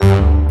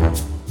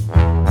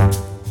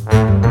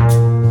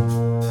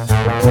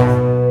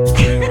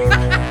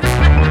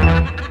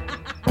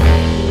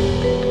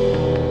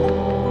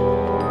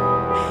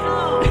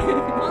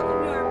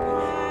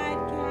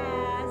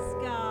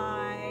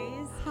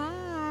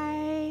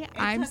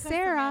I'm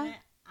Sarah.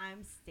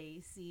 I'm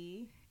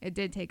Stacy. It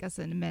did take us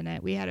a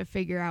minute. We had to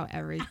figure out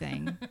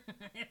everything.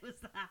 It was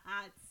a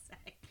hot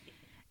second.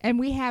 And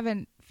we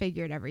haven't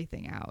figured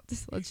everything out.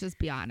 Let's just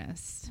be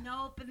honest.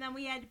 Nope. And then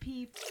we had to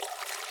pee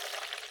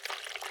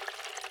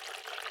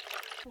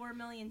 4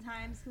 million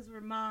times because we're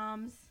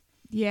moms.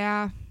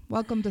 Yeah.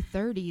 Welcome to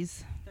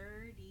 30s.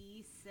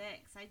 36.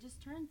 I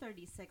just turned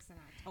 36 in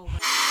October.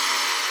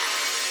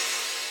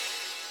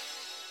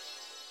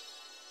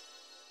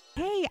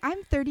 Hey,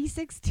 I'm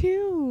 36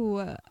 too.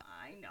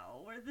 I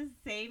know. We're the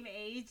same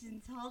age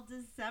until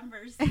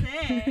December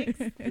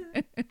 6th.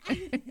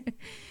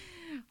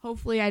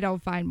 Hopefully I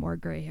don't find more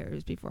gray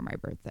hairs before my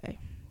birthday.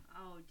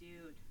 Oh,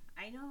 dude.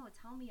 I know.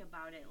 Tell me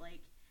about it.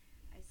 Like,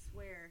 I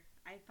swear,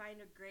 I find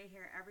a gray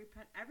hair every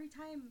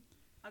time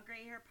a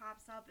gray hair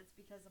pops up, it's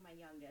because of my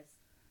youngest.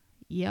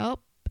 Yep.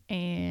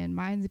 And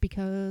mine's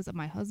because of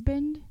my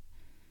husband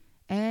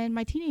and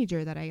my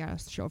teenager that I got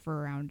to chauffeur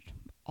around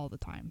all the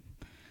time.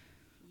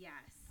 Yes.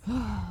 It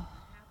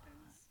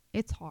happens.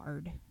 It's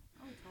hard.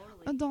 Oh,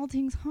 totally.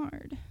 Adulting's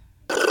hard.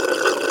 No,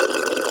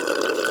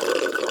 I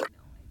don't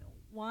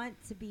want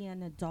to be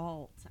an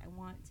adult. I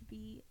want to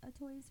be a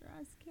Toys R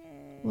Us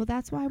kid. Well,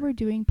 that's why we're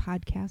doing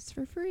podcasts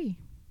for free.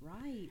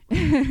 Right.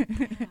 Yeah,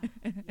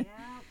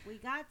 we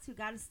got to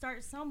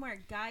start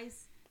somewhere,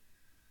 guys.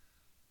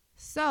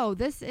 So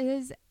this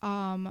is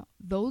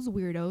Those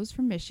Weirdos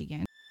from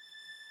Michigan.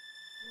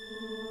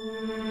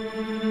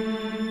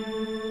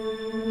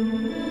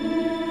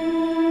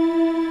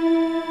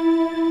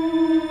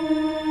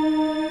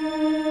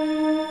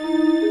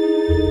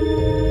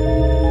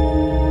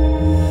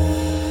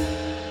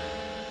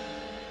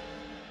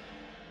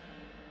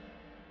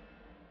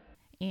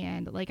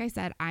 And like I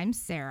said, I'm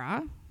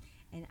Sarah.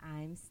 And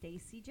I'm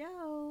Stacy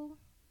Joe.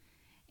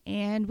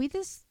 And we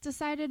just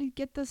decided to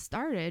get this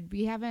started.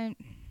 We haven't,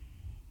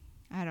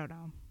 I don't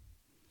know.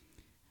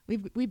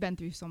 We've been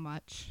through so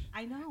much.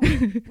 I know.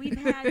 We've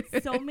had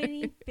so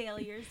many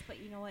failures, but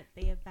you know what?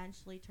 They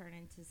eventually turn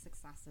into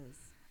successes.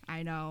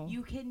 I know.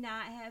 You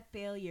cannot have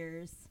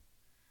failures.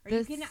 Or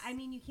you can't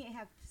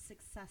have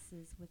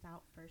successes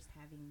without first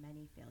having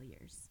many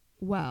failures.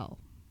 Well,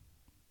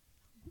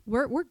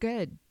 we're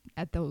good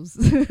at those.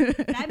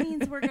 That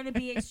means we're going to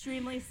be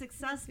extremely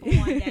successful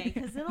one day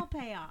because it'll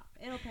pay off.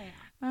 It'll pay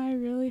off. I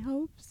really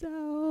hope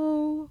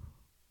so.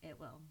 It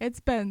will.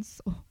 It's been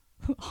so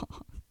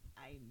long.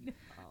 I know.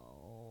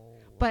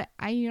 But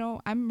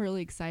I'm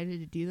really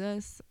excited to do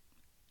this.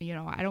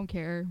 I don't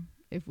care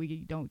if we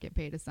don't get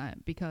paid a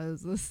cent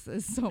because this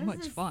is so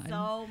much fun.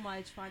 So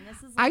much fun.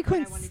 This is. I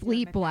couldn't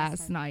sleep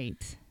last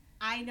night.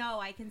 I know.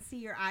 I can see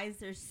your eyes.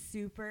 They're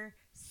super,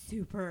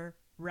 super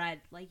red.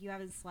 Like you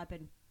haven't slept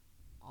in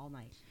all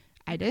night.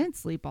 I didn't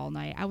sleep all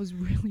night. I was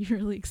really,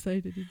 really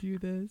excited to do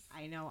this.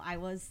 I know. I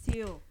was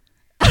too.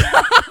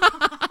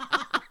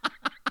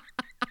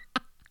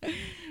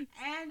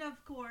 And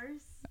of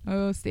course.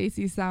 Oh,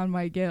 Stacy's sound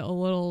might get a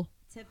little.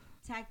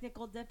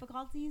 Technical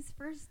difficulties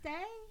first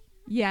day?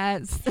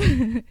 Yes.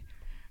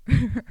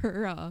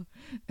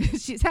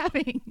 She's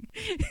having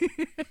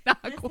an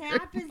awkward This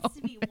happens moment.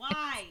 to me.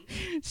 Why?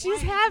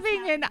 She's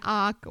having an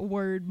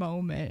awkward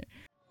moment.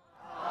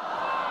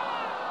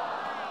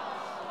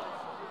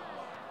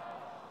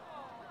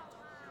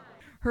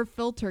 Her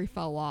filter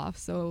fell off,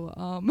 so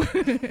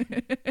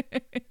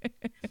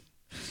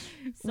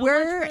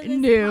we're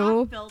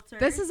new.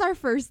 This is our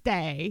first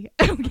day,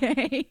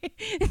 okay?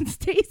 And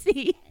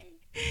Stacy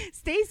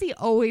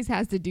always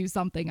has to do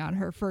something on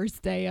her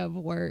first day of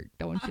work,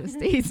 don't you,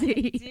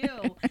 Stacy?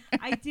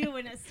 I do,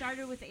 and it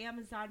started with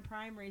Amazon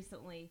Prime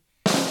recently.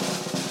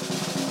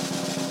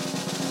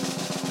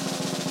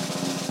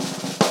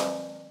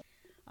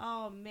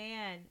 Oh,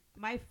 man.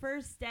 My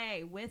first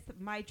day with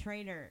my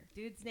trainer.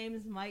 Dude's name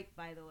is Mike,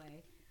 by the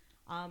way.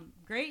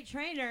 Great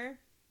trainer.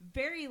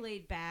 Very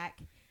laid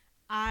back.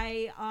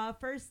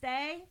 First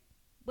day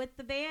with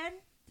the van,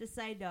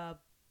 decided to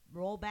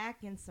roll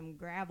back in some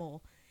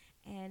gravel.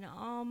 And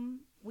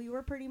we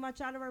were pretty much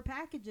out of our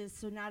packages,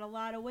 so not a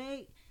lot of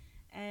weight.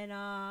 And,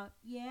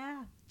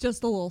 yeah.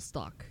 Just a little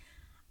stuck.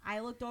 I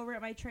looked over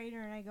at my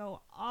trainer and I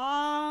go,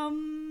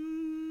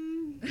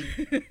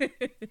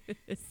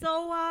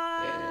 so,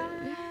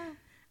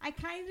 I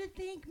kind of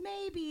think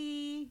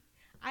maybe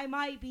I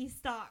might be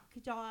stuck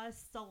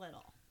just a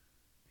little.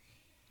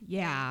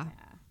 Yeah.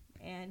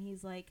 And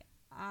he's like,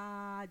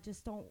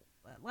 just don't,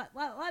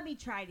 let me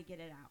try to get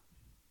it out.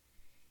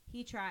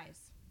 He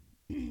tries.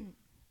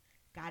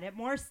 Got it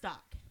more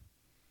stuck.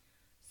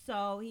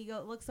 So he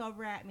looks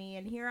over at me,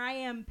 and here I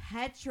am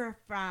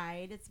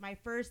petrified. It's my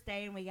first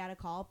day, and we got to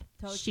call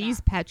tow truck. She's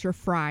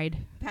petrified.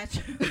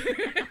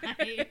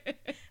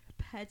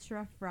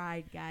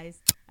 Petrified,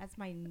 guys. That's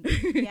my new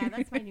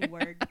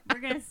word. We're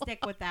going to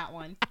stick with that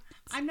one.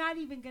 I'm not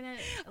even going to.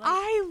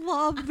 I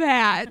love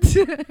that.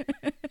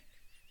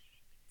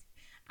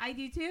 I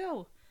do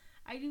too.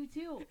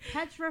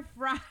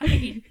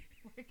 Petrified.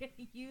 We're going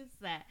to use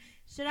that.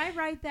 Should I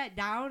write that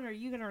down, or are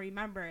you going to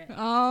remember it?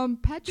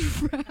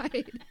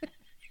 Petrified.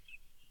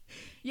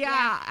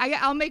 Yeah,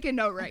 I'll make a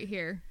note right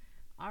here.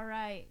 All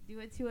right, do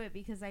it to it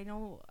because I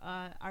know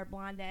our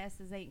blonde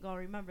asses ain't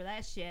gonna remember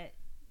that shit.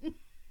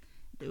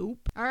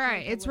 Nope. All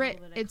right, it's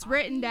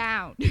written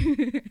down.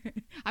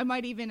 I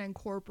might even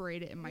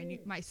incorporate it in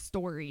my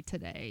story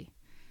today.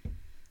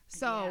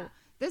 So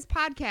this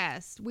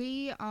podcast,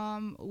 we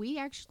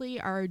actually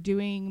are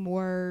doing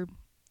more.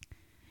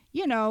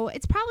 You know,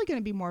 it's probably going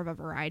to be more of a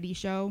variety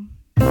show.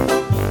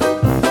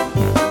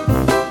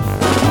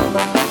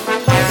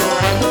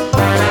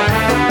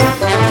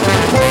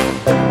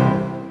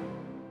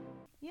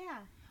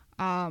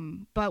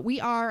 But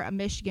we are a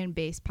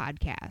Michigan-based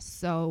podcast,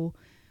 so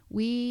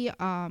we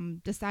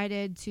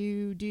decided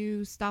to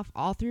do stuff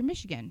all through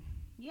Michigan.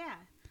 Yeah.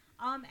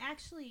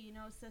 Actually, you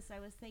know, sis, I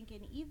was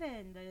thinking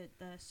even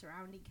the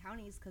surrounding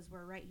counties, because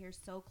we're right here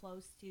so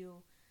close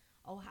to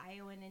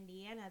Ohio and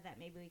Indiana, that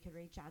maybe we could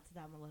reach out to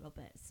them a little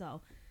bit.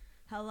 So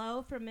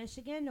hello from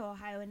Michigan to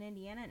Ohio and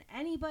Indiana, and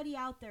anybody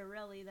out there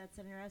really that's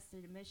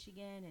interested in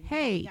Michigan. And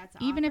hey,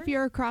 even if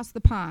you're across the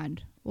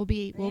pond, we'll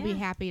be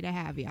happy to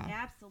have you.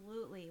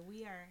 Absolutely,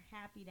 we are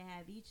happy to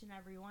have each and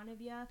every one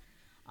of you.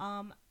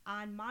 On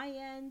my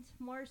end,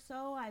 more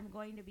so, I'm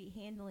going to be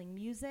handling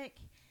music.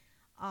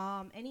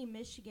 Any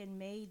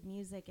Michigan-made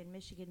music and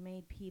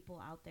Michigan-made people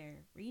out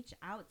there, reach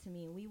out to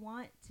me. We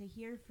want to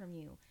hear from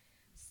you.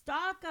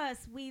 Stalk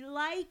us. We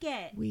like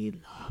it. We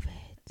love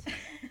it.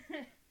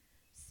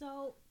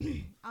 So,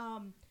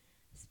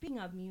 speaking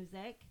of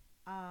music,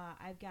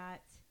 I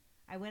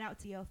went out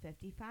to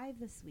Yo55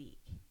 this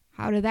week.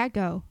 How did that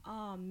go?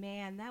 Oh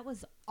man, that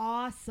was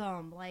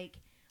awesome.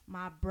 Like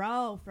my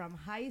bro from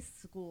high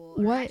school,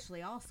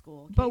 actually all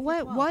school. But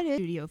what is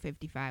Studio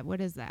 55? What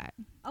is that?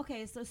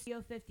 Okay, so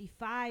Studio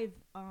 55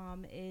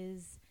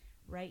 is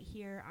right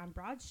here on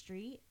Broad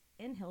Street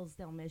in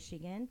Hillsdale,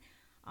 Michigan.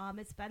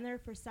 It's been there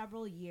for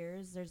several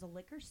years. There's a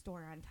liquor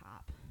store on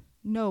top.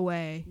 No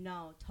way.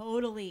 No,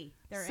 totally.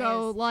 There is.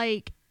 So,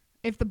 like,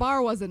 if the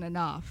bar wasn't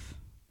enough.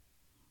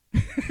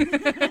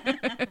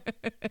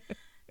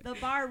 The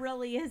bar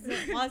really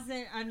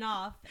wasn't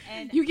enough.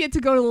 And you get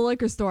to go to the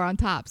liquor store on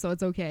top, so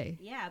it's okay.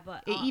 Yeah,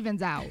 but it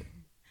evens out.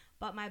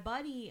 But my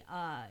buddy,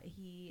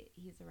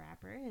 he's a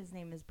rapper. His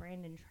name is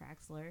Brandon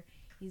Traxler.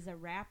 He's a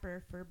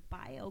rapper for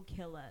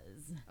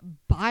BioKillaz.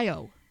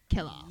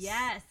 BioKillaz.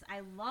 Yes,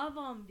 I love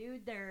them,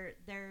 dude.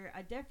 They're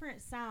a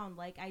different sound.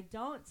 Like, I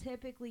don't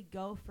typically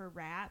go for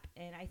rap,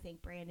 and I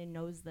think Brandon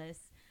knows this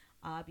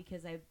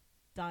because I've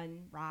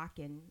done rock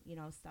and, you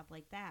know, stuff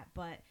like that.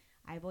 But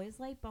I've always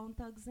liked Bone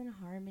Thugs and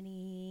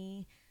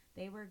Harmony.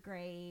 They were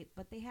great,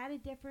 but they had a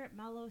different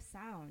mellow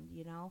sound,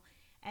 you know.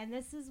 And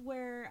this is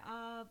where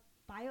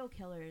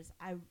BioKillaz.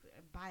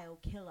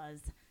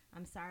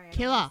 I'm sorry, I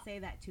don't want to say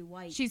that too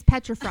white. She's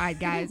petrified,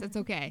 guys. It's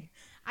okay.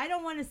 I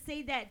don't want to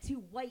say that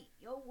too white,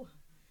 yo.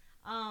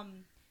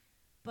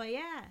 But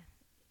yeah,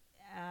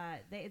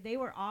 they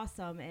were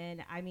awesome,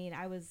 and I mean,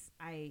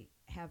 I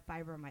have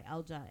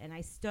fibromyalgia, and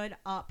I stood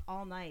up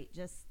all night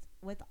just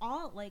with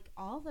all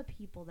the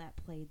people that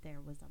played there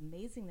was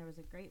amazing. There was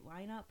a great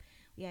lineup.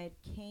 We had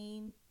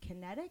Kane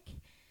Kinetic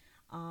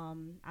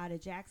out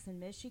of Jackson,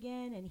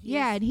 Michigan, and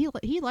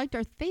he liked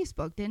our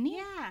Facebook, didn't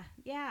he?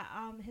 Yeah.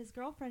 His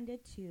girlfriend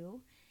did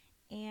too,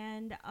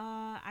 and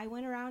I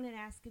went around and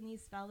asking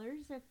these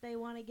fellers if they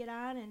want to get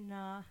on and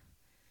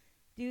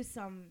do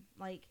some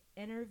like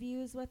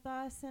interviews with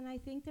us, and I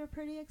think they're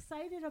pretty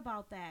excited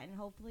about that, and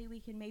hopefully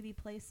we can maybe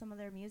play some of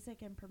their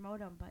music and promote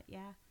them. But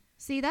yeah.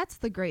 See, that's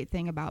the great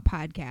thing about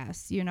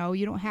podcasts. You know,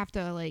 you don't have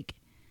to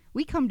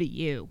we come to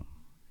you.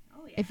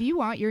 Oh yeah. If you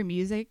want your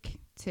music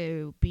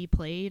to be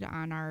played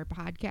on our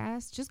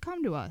podcast, just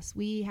come to us.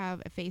 We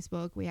have a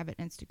Facebook, we have an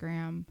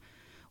Instagram,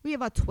 we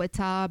have a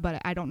Twitter,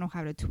 but I don't know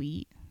how to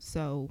tweet,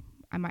 so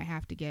I might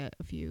have to get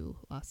a few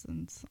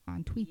lessons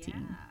on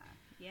tweeting.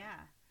 Yeah.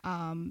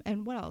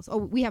 And what else? Oh,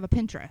 we have a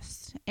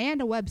Pinterest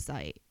and a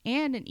website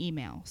and an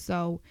email.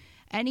 So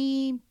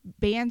any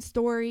band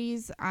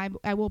stories,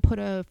 I will put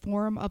a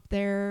form up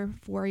there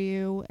for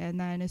you, and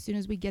then as soon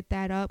as we get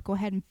that up, go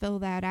ahead and fill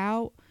that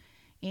out.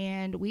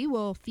 And we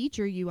will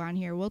feature you on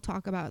here. We'll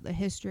talk about the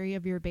history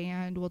of your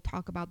band. We'll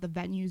talk about the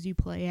venues you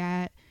play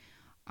at,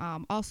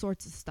 all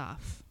sorts of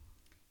stuff.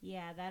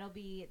 Yeah, that'll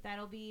be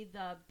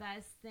the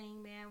best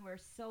thing, man. We're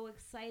so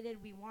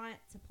excited. We want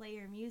to play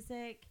your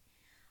music.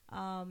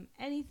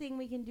 Anything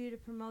we can do to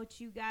promote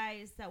you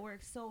guys that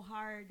work so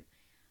hard.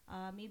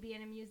 Me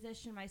being a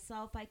musician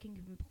myself, I can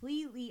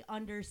completely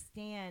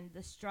understand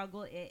the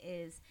struggle it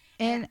is.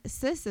 And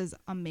Sis is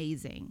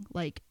amazing.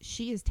 Like,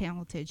 she is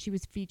talented. She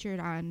was featured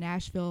on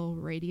Nashville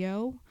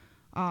radio.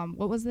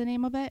 What was the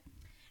name of it?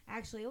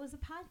 Actually, it was a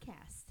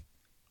podcast.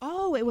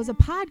 Oh, it was a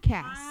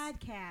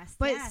podcast.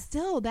 But yes.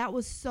 Still, that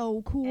was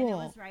so cool. And it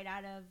was right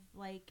out of,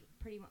 like,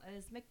 it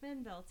was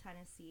McMinnville,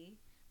 Tennessee,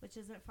 which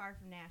isn't far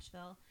from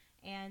Nashville.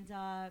 And,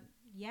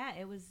 yeah,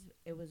 it was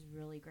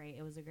really great.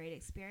 It was a great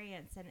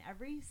experience. And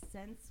ever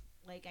since,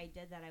 like, I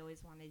did that, I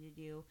always wanted to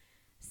do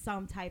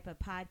some type of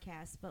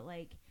podcast. But,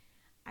 like,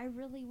 I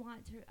really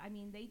want to, I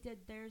mean, they did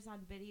theirs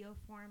on video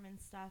form and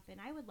stuff. And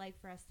I would like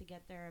for us to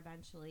get there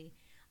eventually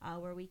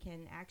where we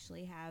can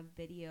actually have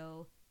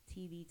video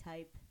TV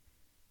type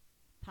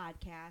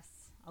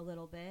podcasts a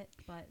little bit,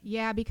 but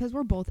yeah, because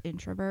we're both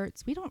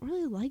introverts, we don't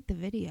really like the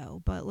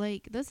video, but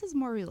like this is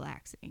more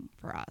relaxing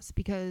for us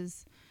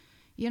because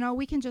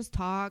we can just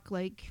talk,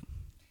 like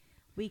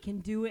we can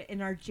do it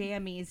in our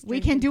jammies.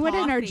 We can do it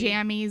in our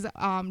jammies,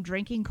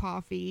 drinking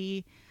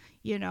coffee,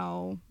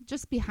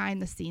 just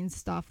behind the scenes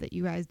stuff that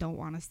you guys don't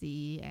want to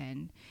see,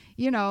 and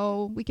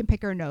we can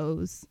pick our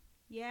nose.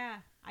 Yeah,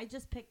 I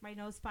just picked my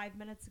nose 5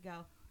 minutes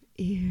ago.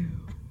 Ew.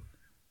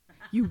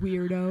 You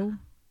weirdo.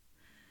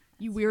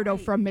 You weirdo right.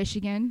 From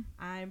Michigan.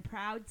 I'm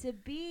proud to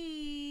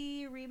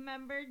be.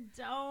 Remember,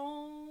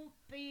 don't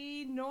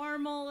be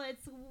normal.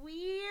 It's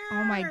weird.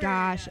 Oh my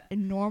gosh.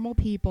 Normal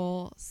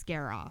people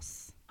scare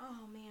us.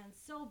 Oh man,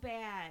 so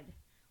bad.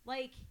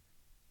 Like,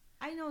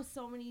 I know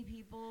so many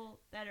people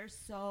that are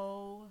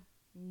so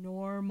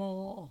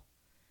normal.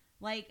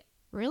 Like,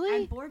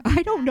 really?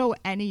 I don't know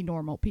any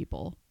normal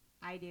people.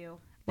 I do.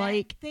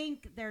 Like, that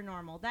think they're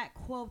normal, that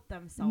quote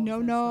themselves no,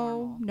 as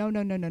normal.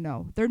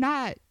 No. They're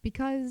not,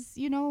 because,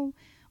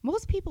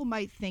 most people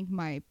might think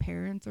my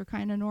parents are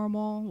kind of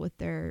normal with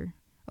their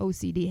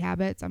OCD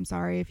habits. I'm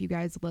sorry if you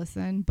guys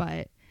listen,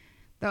 but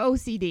the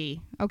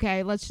OCD,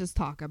 okay, let's just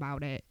talk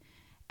about it.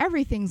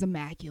 Everything's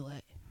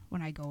immaculate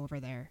when I go over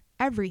there.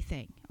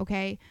 Everything,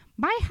 okay?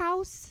 My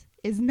house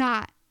is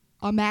not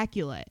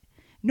immaculate,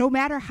 no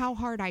matter how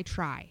hard I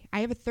try.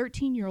 I have a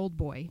 13-year-old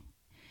boy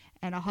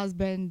and a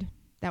husband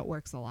that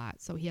works a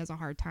lot, so he has a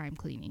hard time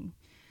cleaning.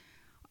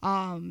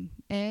 And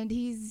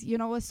he's,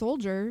 a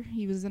soldier.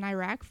 He was in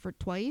Iraq for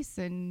twice,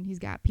 and he's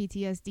got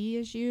PTSD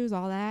issues,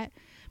 all that.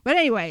 But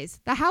anyways,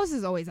 the house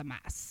is always a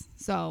mess.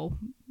 So,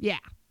 yeah.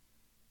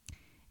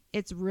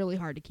 It's really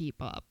hard to keep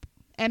up.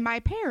 And my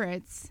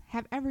parents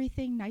have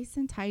everything nice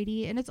and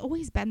tidy, and it's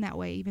always been that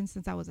way, even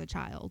since I was a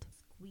child.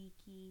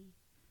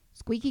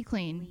 Squeaky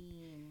clean.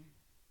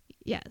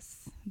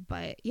 Yes.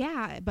 But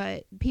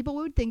people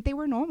would think they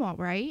were normal,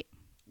 right?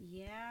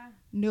 Yeah.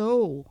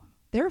 No,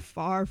 they're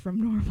far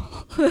from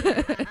normal.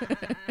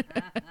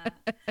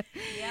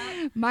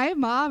 Yep. My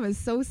mom is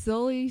so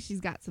silly. She's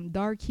got some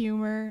dark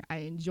humor. I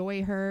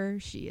enjoy her.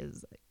 She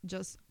is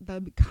just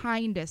the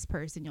kindest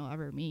person you'll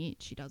ever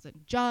meet. She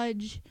doesn't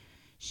judge.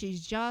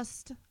 She's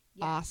just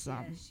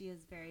awesome. She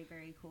is very,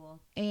 very cool.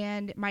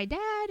 And my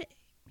dad,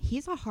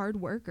 he's a hard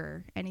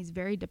worker, and he's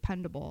very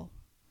dependable.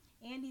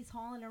 And he's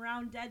hauling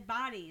around dead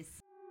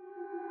bodies.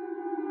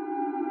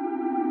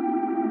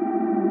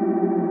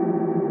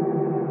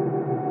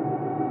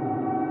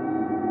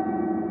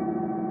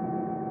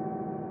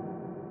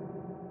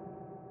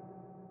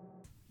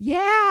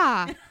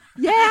 Yeah.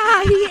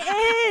 Yeah, he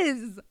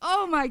is.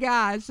 Oh my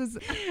gosh.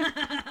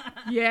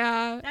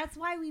 Yeah. That's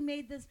why we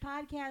made this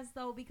podcast,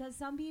 though, because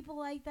some people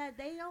like that,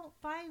 they don't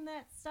find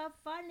that stuff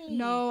funny.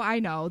 No, I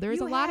know. There's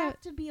a lot of... You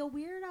have to be a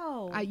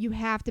weirdo. You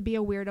have to be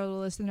a weirdo to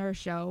listen to our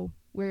show.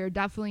 We're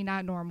definitely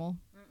not normal.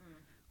 Mm-mm.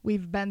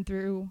 We've been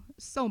through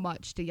so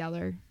much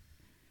together.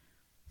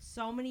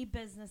 So many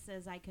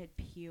businesses I could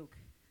puke.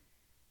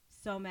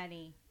 So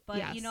many. But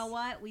yes. You know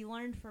what? We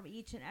learned from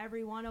each and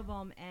every one of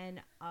them,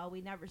 and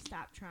we never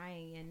stopped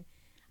trying. And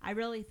I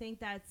really think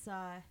that's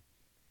a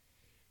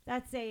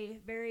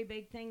very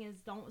big thing,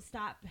 is don't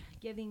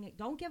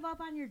give up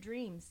on your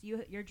dreams.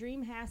 Your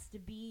dream has to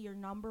be your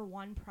number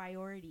one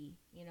priority.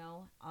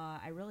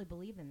 I really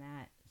believe in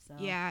that. So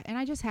yeah, and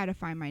I just had to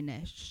find my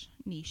niche.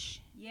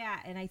 Yeah,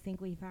 and I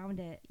think we found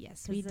it.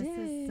 Yes, we did.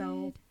 This is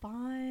so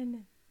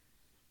fun.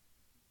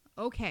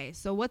 Okay,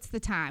 so what's the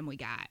time we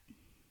got?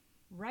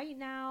 Right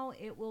now,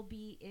 it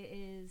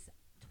is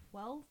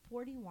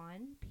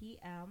 12:41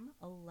 p.m.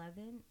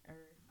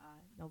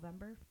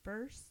 November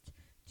 1st,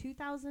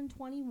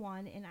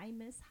 2021, and I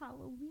miss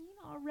Halloween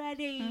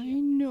already. I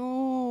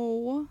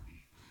know.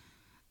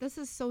 This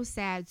is so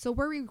sad. So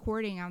we're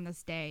recording on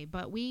this day,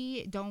 but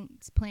we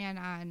don't plan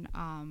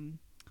on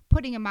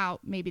putting them out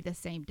maybe the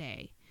same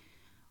day.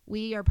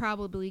 We are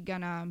probably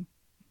gonna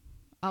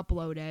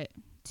upload it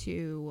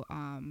to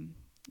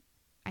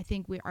I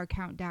think our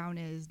countdown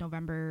is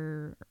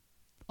November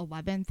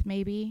 11th,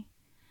 maybe.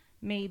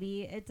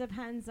 Maybe. It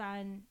depends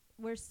on,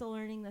 we're still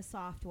learning the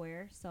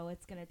software, so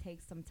it's going to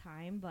take some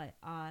time. But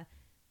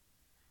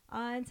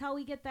until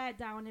we get that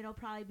down, it'll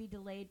probably be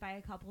delayed by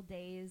a couple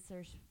days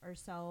or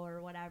so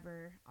or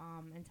whatever,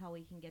 until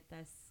we can get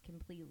this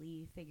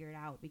completely figured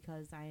out,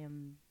 because I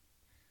am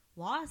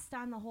lost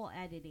on the whole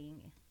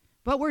editing.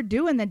 But we're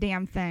doing the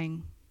damn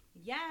thing.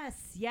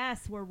 Yes,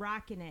 we're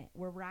rocking it.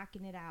 We're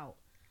rocking it out.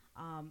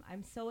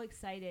 I'm so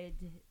excited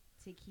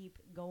to keep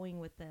going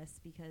with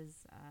this,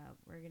 because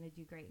we're going to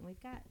do great. And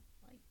we've got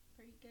like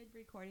pretty good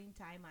recording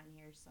time on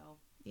here. So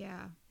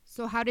yeah.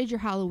 So how did your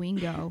Halloween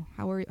go?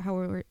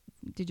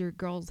 Did your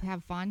girls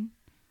have fun?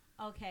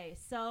 Okay.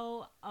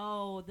 So,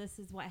 this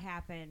is what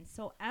happened.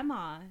 So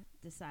Emma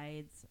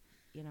decides,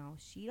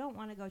 she don't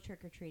want to go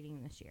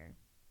trick-or-treating this year.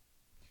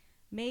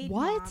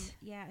 What? Mom,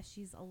 yeah,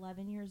 she's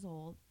 11 years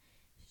old.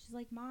 She's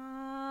like,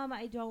 Mom,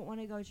 I don't want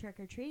to go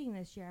trick-or-treating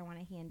this year. I want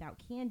to hand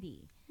out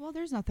candy. Well,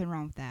 there's nothing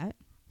wrong with that.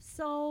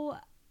 So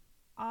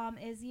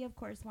Izzy, of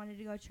course, wanted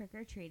to go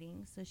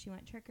trick-or-treating, so she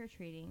went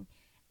trick-or-treating.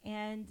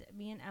 And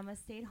me and Emma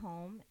stayed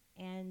home,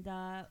 and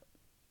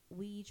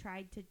we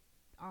tried to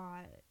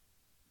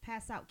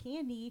pass out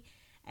candy,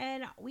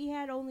 and we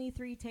had only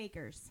 3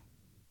 takers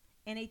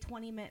in a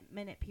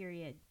 20-minute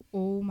period.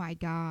 Oh, my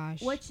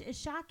gosh. Which is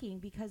shocking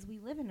because we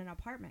live in an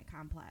apartment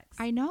complex.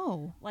 I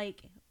know.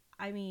 Like,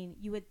 I mean,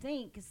 you would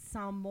think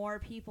some more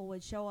people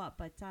would show up,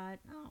 but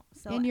no.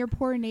 So, and your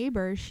poor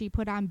neighbor, she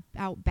put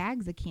out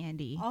bags of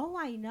candy. Oh,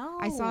 I know.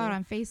 I saw it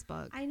on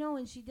Facebook. I know,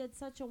 and she did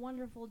such a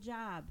wonderful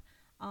job.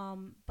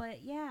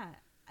 But yeah,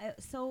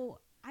 so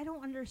I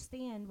don't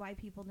understand why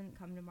people didn't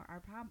come to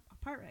our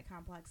apartment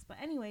complex. But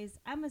anyways,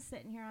 Emma's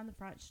sitting here on the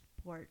front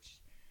porch,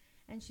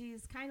 and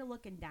she's kind of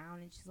looking down,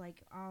 and she's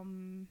like,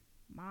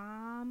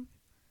 Mom,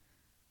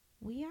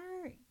 we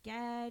aren't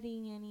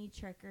getting any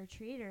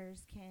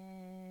trick-or-treaters.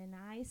 Can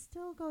I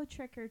still go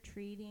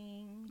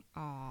trick-or-treating?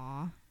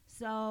 Aw.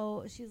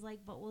 So she's like,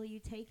 but will you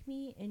take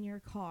me in your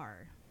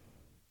car?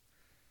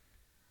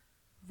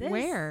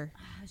 Where?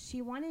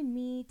 She wanted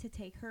me to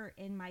take her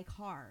in my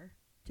car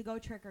to go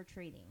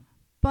trick-or-treating.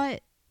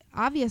 But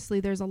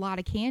obviously there's a lot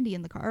of candy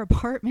in the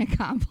apartment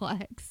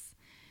complex.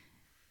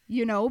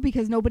 You know,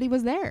 because nobody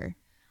was there.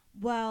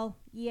 Well,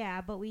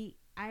 yeah, but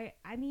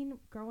I mean,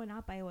 growing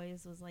up, I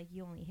always was like,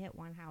 you only hit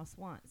one house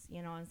once.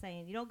 You know what I'm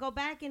saying? You don't go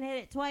back and hit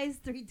it twice,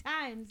 3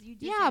 times. You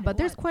just but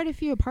there's quite a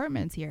few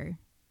apartments here.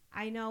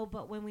 I know,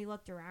 but when we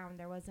looked around,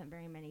 there wasn't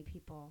very many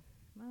people.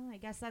 Well, I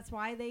guess that's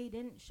why they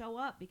didn't show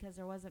up, because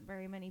there wasn't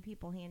very many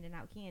people handing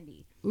out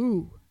candy.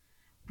 Ooh.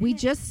 We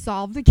just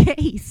solved the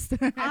case.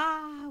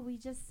 We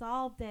just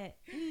solved it.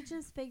 We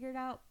just figured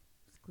out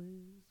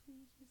clues. We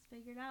just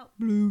figured out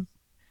blues.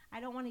 I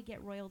don't want to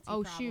get royalty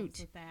problems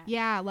with that.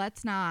 Yeah,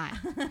 let's not.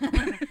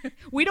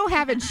 We don't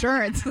have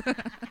insurance.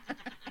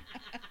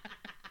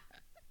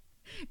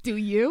 Do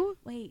you?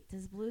 Wait,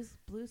 does Blues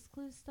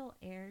Clues still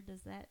air?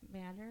 Does that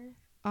matter?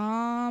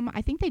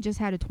 I think they just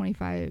had a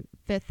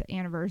 25th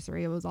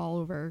anniversary. It was all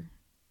over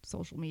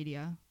social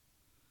media.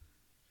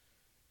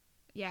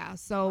 Yeah,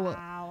 so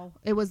wow.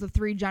 It was the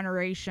 3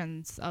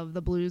 generations of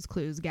the Blues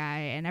Clues guy,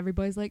 and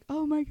everybody's like,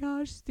 oh my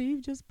gosh,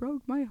 Steve just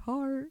broke my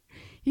heart.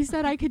 He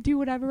said I could do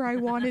whatever I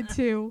wanted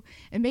to.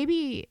 And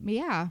maybe,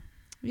 yeah,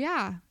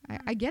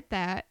 I get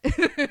that.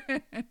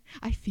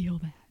 I feel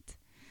that.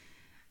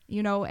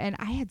 You know, and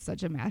I had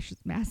such a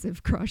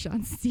massive crush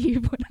on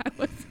Steve when I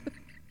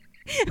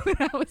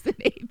was in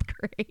 8th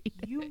grade.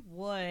 You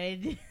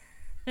would.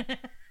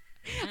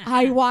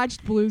 I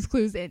watched Blues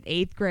Clues in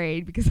 8th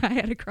grade because I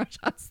had a crush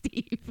on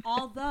Steve.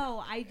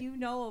 Although I do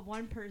know of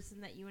one person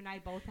that you and I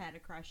both had a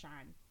crush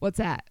on. What's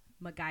that?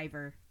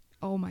 MacGyver.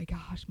 Oh my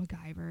gosh,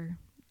 MacGyver.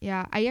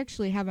 Yeah, I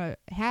actually I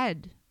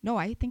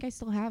think I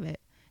still have it.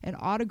 An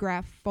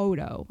autographed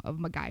photo of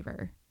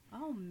MacGyver.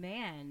 Oh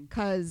man.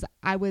 Because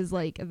I was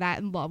like that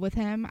in love with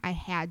him. I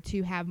had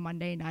to have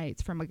Monday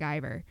nights for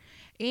MacGyver.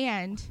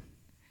 And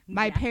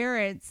my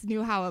parents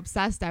knew how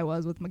obsessed I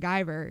was with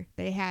MacGyver.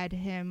 They had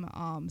him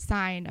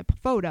sign a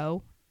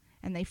photo,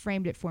 and they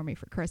framed it for me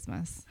for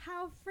Christmas.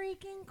 How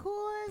freaking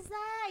cool is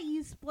that,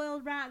 you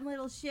spoiled rotten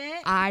little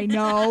shit? I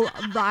know,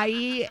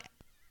 right?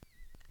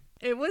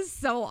 It was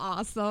so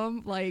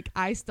awesome. Like,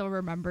 I still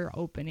remember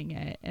opening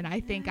it, and I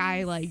think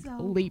I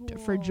leaped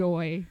for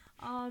joy.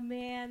 Oh,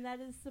 man, that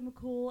is some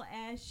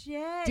cool-ass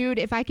shit. Dude,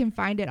 if I can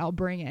find it, I'll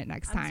bring it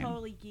next time. I'm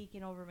totally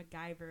geeking over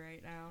MacGyver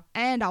right now.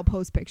 And I'll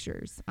post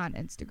pictures on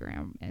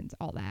Instagram and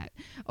all that.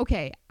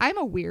 Okay, I'm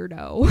a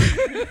weirdo.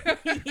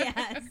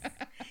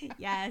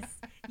 Yes.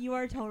 You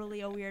are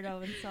totally a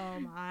weirdo, and so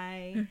am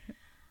I.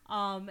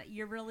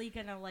 You're really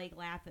going to,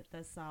 laugh at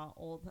this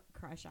old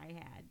crush I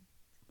had.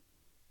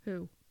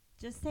 Who?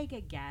 Just take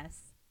a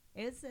guess.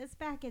 It's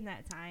back in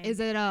that time. Is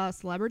it a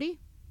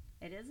celebrity?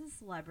 It is a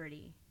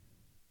celebrity.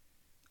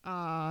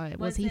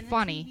 Was he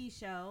funny? A TV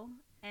show,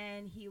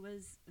 and he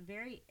was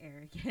very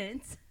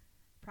arrogant,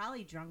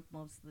 probably drunk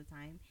most of the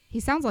time. He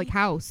sounds like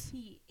House.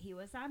 He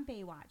was on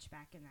Baywatch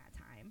back in that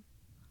time.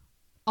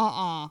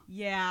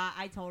 Yeah,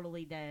 I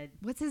totally did.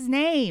 What's his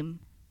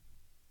name?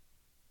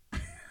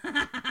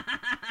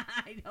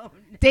 I don't know.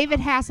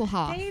 David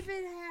Hasselhoff.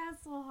 David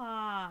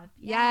Hasselhoff.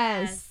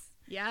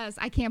 Yes,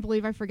 I can't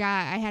believe I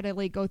forgot. I had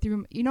to go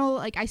through,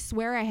 I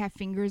swear I have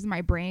fingers in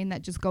my brain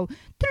that just go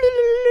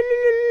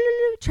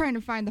trying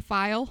to find the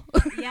file.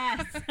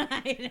 Yes,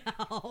 I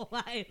know.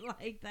 I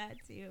like that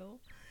too.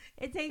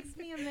 It takes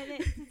me a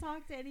minute to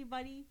talk to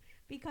anybody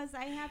because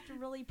I have to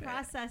really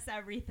process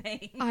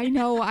everything. I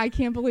know. I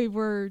can't believe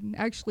we're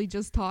actually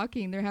just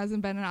talking. There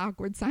hasn't been an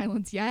awkward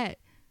silence yet.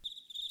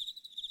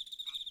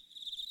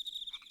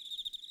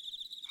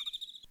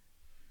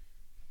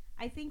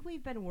 I think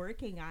we've been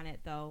working on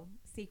it though,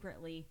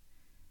 secretly.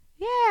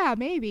 Yeah,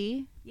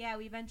 maybe. Yeah,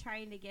 we've been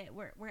trying to get.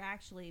 We're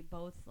actually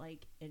both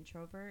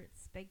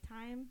introverts, big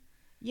time.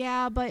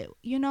 Yeah, but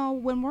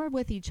when we're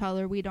with each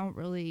other, we don't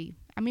really.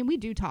 I mean, we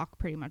do talk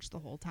pretty much the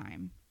whole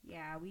time.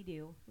 Yeah, we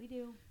do.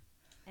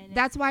 And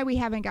that's why we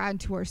haven't gotten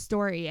to our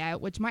story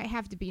yet, which might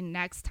have to be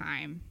next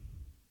time,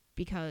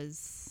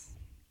 because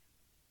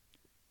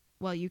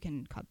Well, you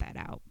can cut that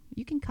out.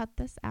 You can cut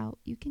this out.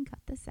 You can cut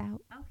this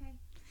out. Okay.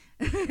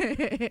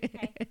 Okay.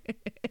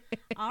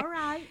 All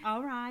right.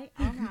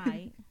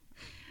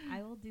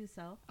 I will do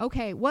so.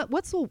 Okay.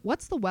 What's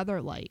the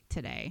weather like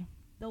today?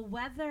 The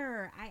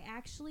weather. I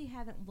actually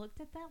haven't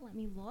looked at that. Let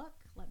me look.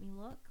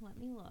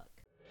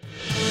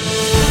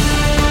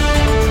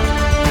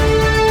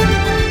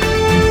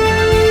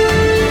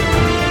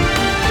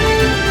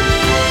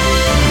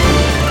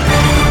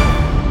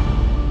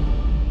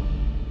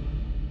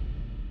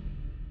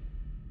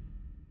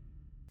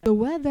 The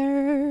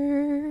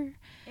weather.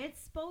 It's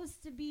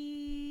supposed to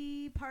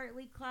be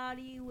partly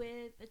cloudy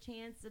with a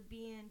chance of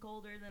being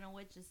colder than a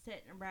witch's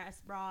tit in a brass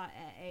bra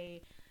at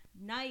a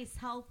nice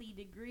healthy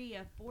degree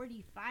of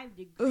 45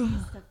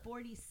 degrees to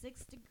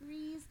 46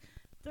 degrees,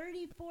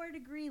 34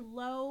 degree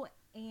low,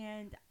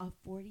 and a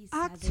 47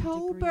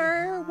 October, degree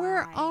high.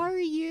 where are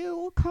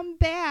you? Come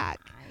back.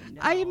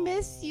 I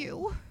miss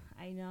you.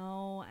 I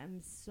know.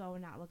 I'm so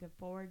not looking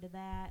forward to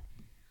that.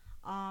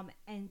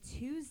 And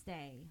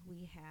Tuesday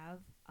we have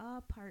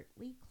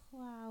partly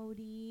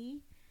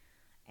cloudy,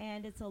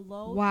 and it's a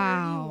low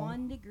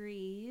 31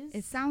 degrees.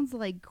 It sounds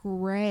like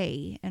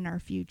gray in our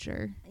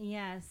future.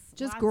 Yes.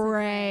 Just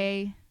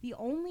gray. The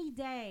only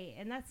day,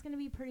 and that's going to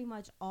be pretty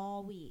much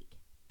all week.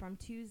 From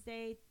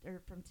today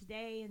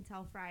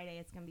until Friday,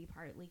 it's going to be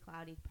partly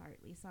cloudy,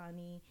 partly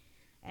sunny,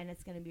 and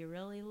it's going to be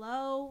really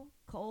low,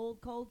 cold.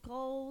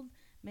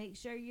 Make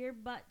sure your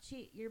butt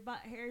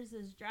hairs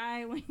is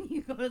dry when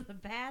you go to the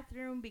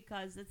bathroom,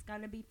 because it's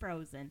going to be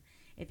frozen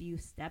if you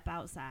step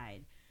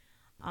outside.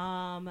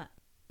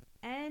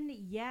 And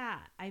yeah,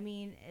 I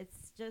mean,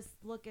 it's just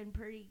looking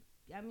pretty.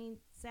 I mean,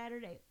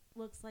 Saturday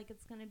looks like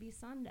it's going to be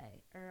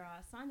Sunday.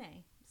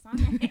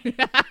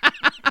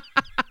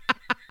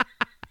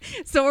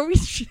 So are we?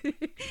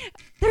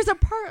 There's a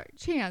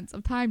chance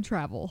of time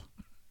travel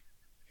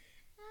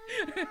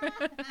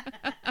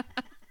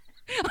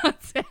on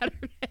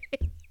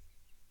Saturday.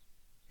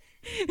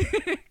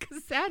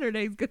 Because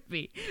Saturday's going to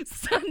be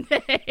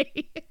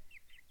Sunday.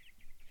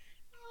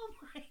 Oh,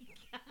 my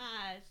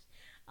gosh.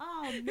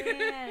 Oh,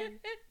 man.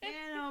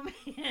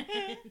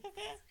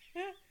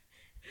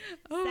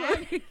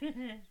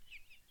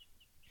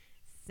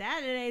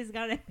 Saturday's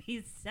going to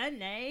be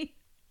Sunday.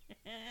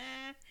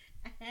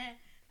 Okay.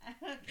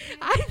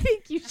 I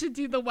think you should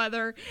do the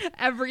weather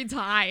every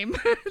time.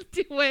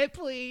 Do it,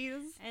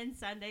 please. And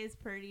Sunday's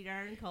pretty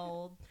darn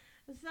cold.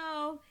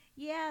 So,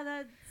 yeah,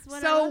 that's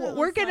what So,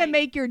 we're going to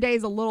make your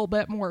days a little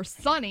bit more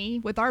sunny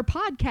with our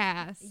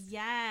podcast.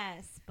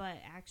 Yes, but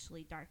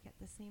actually dark at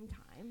the same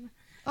time.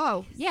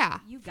 Oh, yeah,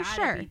 for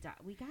sure.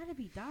 We got to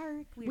be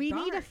dark. We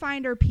need to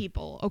find our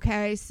people,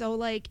 okay? So,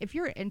 like, if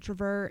you're an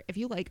introvert, if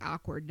you like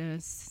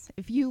awkwardness,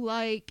 if you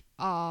like,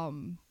 I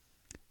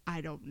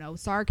don't know,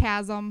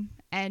 sarcasm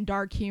and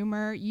dark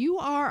humor, you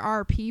are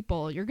our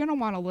people. You're going to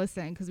want to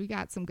listen because we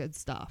got some good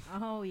stuff.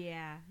 Oh,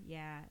 yeah.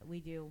 Yeah, we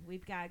do.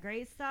 We've got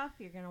great stuff.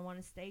 You're going to want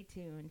to stay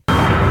tuned.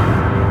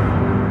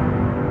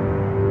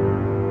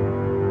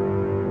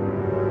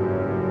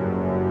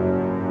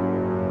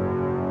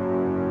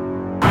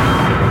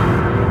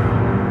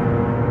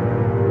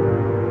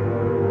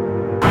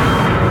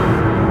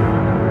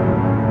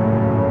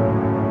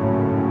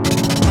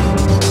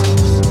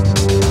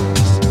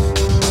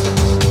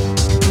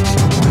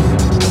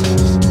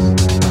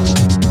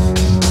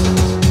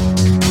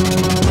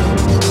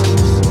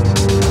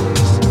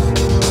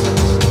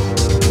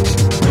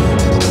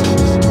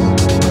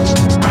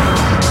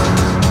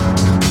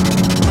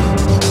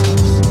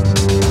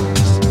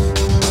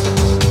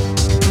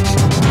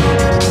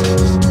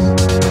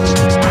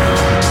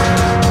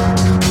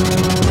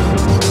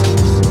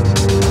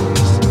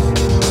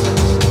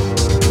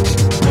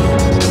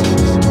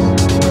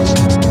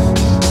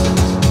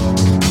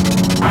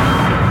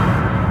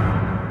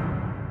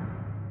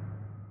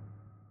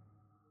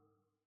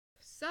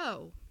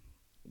 So,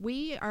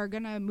 we are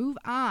going to move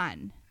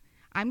on.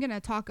 I'm going to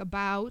talk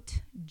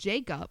about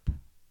Jacob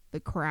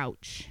the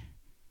Crouch.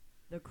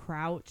 The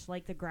Crouch,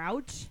 like the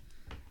Grouch?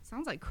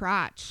 Sounds like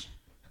crotch.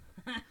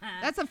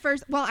 That's the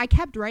first. Well, I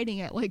kept writing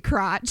it like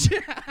crotch.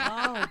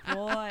 Oh,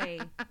 boy.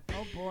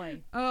 Oh,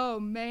 boy. Oh,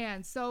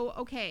 man. So,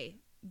 okay.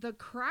 The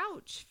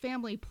Crouch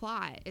family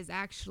plot is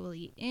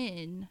actually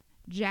in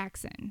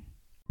Jackson.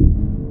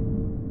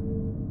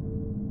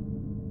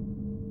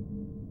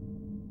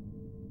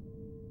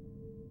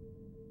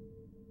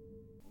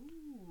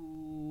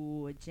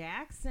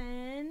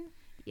 Jackson.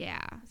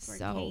 Yeah. That's where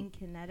Kane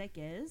Kinetic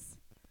is.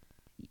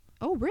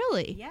 Oh,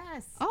 really?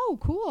 Yes. Oh,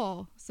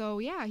 cool. So,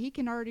 yeah, he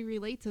can already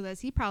relate to this.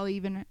 He probably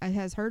even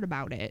has heard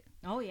about it.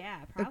 Oh,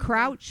 yeah. Probably. The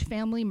Crouch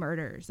family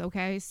murders.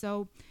 Okay.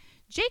 So,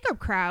 Jacob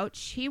Crouch,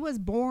 he was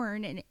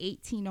born in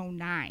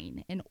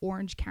 1809 in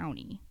Orange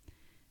County.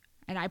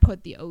 And I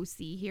put the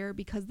OC here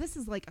because this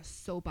is like a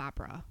soap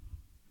opera.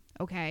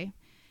 Okay.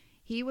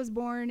 He was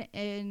born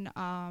in,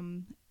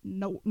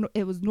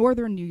 it was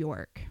northern New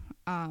York.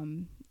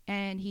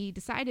 And he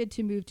decided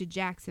to move to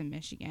Jackson,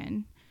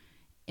 Michigan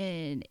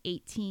in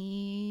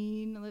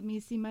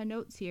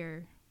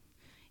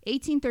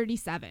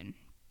 1837.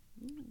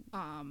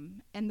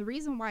 And the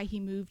reason why he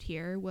moved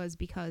here was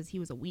because he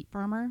was a wheat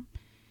farmer,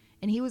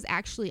 and he was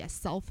actually a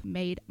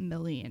self-made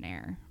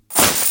millionaire.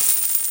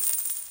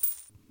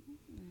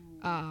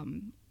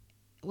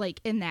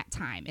 Like in that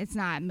time, it's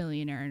not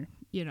millionaire,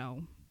 you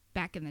know,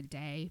 back in the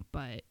day,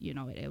 but you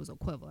know, it was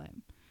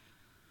equivalent.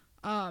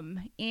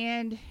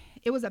 And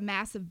it was a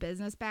massive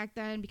business back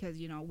then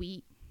because, you know,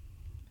 we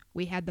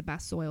had the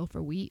best soil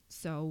for wheat,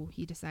 so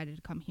he decided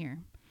to come here.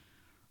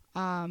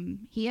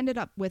 He ended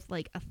up with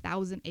like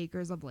 1,000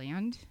 acres of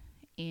land,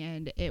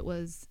 and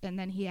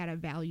then he had a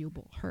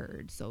valuable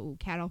herd, so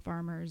cattle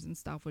farmers and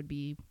stuff would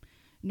be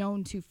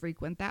known to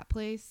frequent that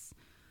place.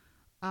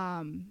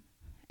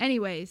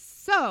 Anyways,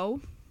 so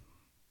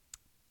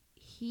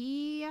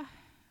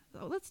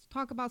let's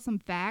talk about some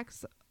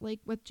facts. Like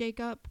with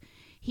Jacob,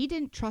 he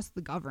didn't trust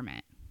the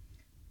government.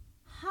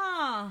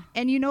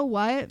 And you know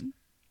what?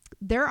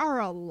 There are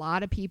a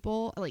lot of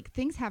people, like,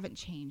 things haven't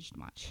changed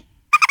much.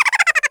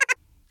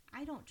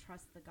 I don't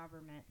trust the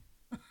government.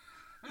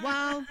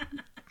 Well,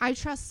 I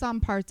trust some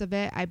parts of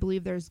it. I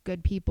believe there's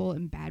good people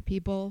and bad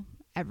people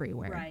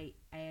everywhere. Right.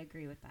 I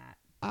agree with that.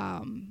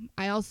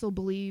 I also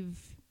believe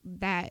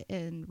that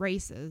in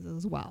races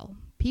as well.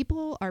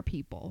 People are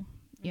people,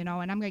 you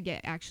know, and I'm going to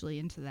get actually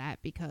into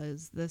that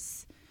because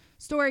this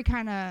story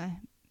kind of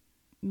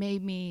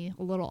made me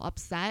a little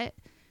upset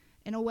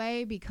in a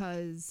way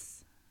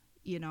because,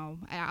 you know,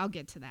 I'll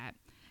get to that.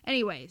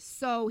 Anyway,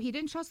 so he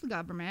didn't trust the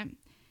government,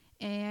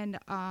 and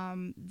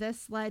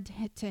this led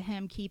to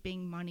him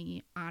keeping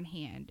money on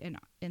hand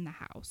in the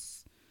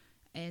house,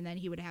 and then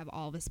he would have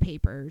all of his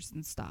papers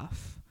and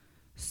stuff.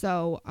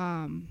 So,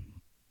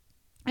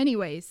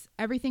 anyways,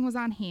 everything was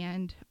on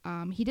hand.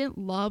 He didn't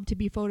love to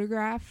be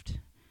photographed,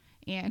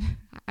 and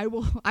I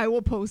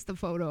will post the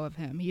photo of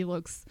him. He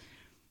looks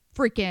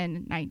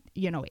freaking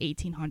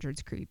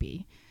 1800s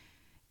creepy.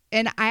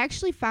 And I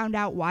actually found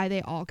out why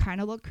they all kind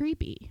of look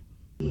creepy.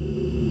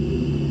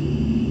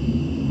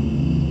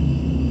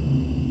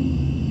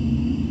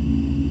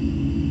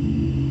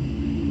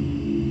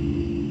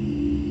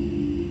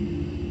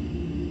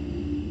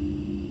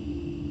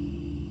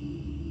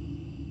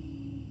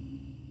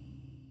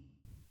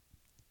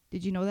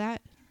 Did you know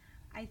that?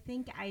 I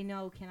think I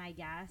know. Can I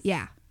guess?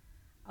 Yeah.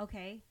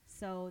 Okay.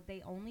 So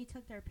they only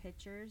took their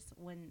pictures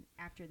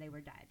after they were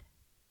dead.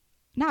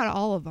 Not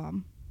all of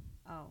them.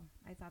 Oh,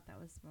 I thought that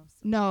was most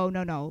of them.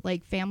 No.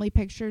 Like family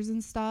pictures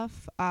and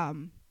stuff.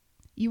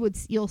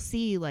 You'll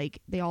see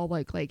like they all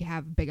like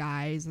have big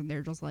eyes, and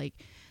they're just like,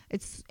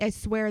 I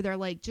swear they're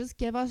like, just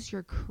give us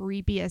your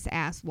creepiest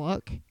ass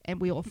look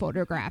and we will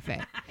photograph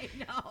it. I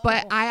know.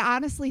 But I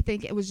honestly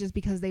think it was just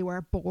because they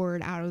were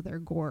bored out of their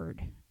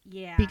gourd.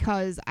 Yeah.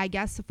 Because I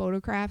guess the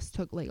photographs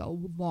took like a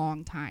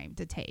long time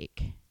to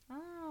take.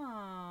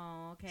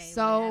 Oh, okay.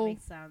 So, well, that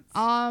makes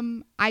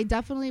sense. I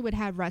definitely would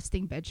have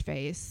resting bitch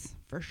face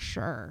for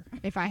sure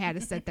if I had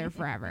to sit there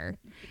forever.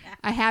 Yeah.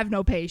 I have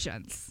no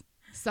patience.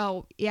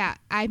 So, yeah,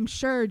 I'm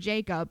sure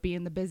Jacob,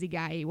 being the busy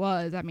guy he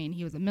was, I mean,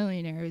 he was a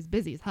millionaire, he was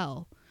busy as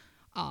hell,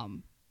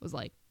 was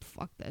like,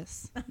 fuck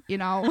this, you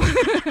know?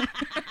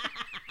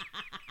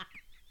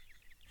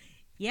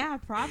 Yeah,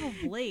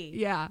 probably.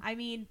 Yeah. I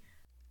mean,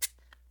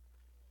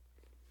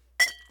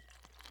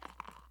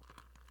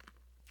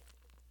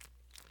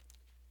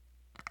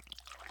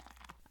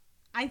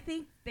 I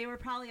think they were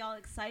probably all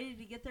excited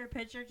to get their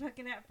picture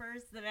taken at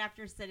first. Then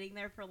after sitting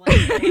there for like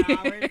 4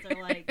 hours,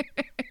 they're like,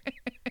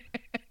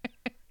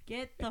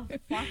 get the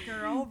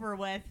fucker over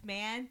with,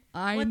 man.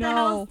 What the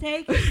hell's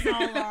taking so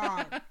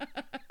long?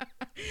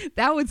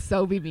 That would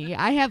so be me.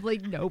 I have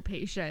like no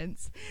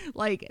patience.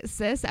 Like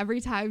sis,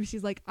 every time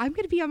she's like, I'm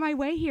going to be on my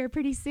way here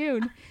pretty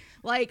soon.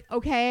 Like,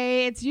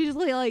 okay, it's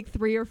usually like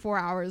 3 or 4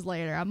 hours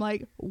later. I'm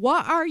like,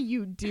 what are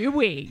you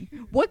doing?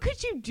 What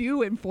could you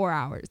do in 4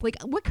 hours? Like,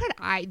 what could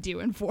I do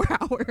in 4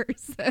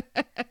 hours?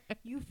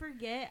 You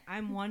forget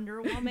I'm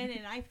Wonder Woman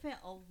and I fit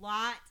a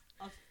lot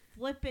of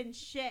flipping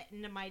shit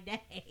into my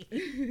day.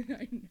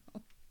 I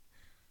know.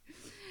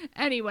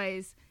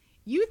 Anyways,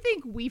 you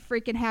think we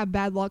freaking have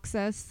bad luck,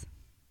 sis?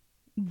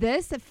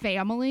 This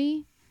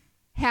family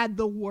had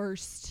the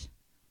worst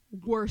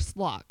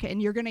luck,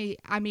 and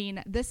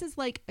this is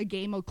like a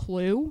game of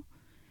Clue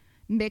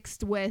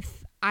mixed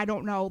with, I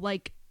don't know,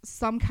 like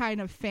some kind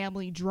of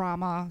family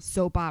drama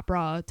soap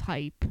opera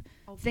type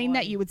thing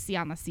that you would see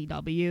on the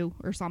CW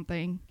or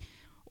something,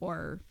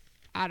 or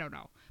I don't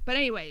know. But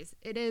anyways,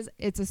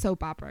 it's a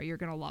soap opera. You're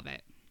gonna love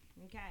it.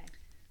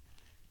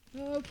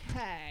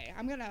 Okay,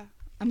 I'm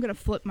gonna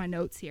flip my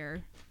notes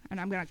here,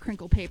 and I'm gonna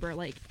crinkle paper,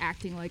 like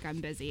acting like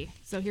I'm busy.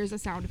 So here's a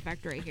sound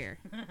effect right here.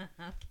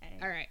 Okay.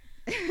 All right.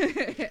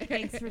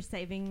 Thanks for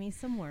saving me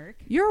some work.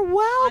 You're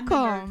welcome.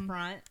 On the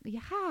front.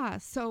 Yeah.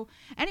 So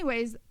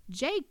anyways,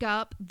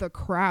 Jacob the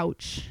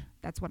Crouch,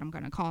 that's what I'm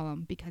going to call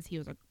him because he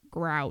was a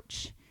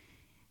grouch.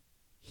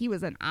 He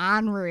was an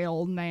ornery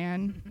old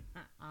man.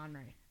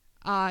 Ornery.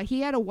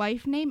 He had a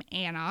wife named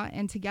Anna,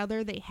 and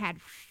together they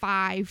had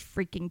 5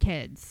 freaking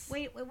kids.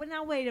 Wait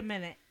a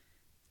minute.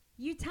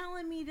 You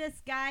telling me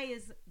this guy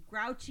is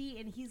grouchy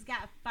and he's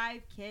got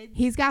 5 kids?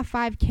 He's got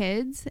 5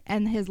 kids,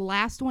 and his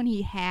last one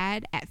he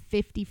had at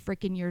 50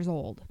 freaking years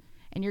old.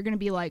 And you're going to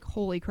be like,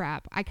 holy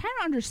crap. I kind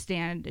of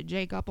understand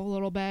Jacob a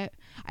little bit.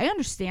 I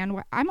understand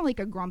why I'm like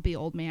a grumpy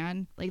old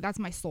man. Like, that's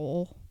my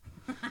soul.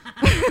 No,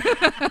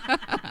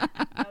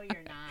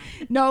 you're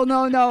not.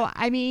 No.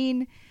 I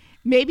mean,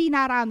 maybe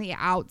not on the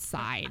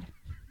outside,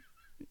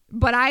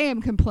 but I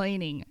am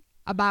complaining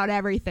about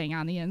everything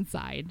on the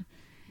inside,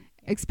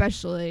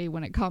 especially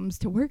when it comes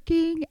to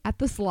working at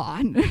the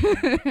salon.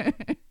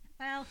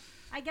 Well,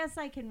 I guess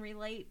I can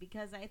relate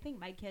because I think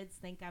my kids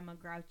think I'm a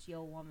grouchy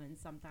old woman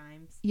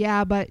sometimes.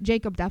 Yeah, but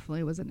Jacob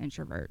definitely was an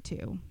introvert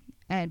too.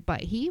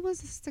 But he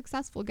was a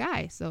successful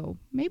guy, so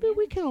maybe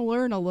we can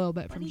learn a little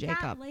bit from Jacob.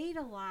 He got laid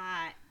a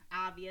lot,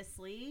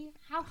 obviously.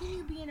 How can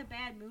you be in a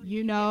bad mood?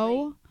 You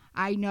know,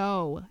 I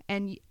know.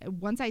 And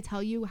once I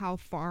tell you how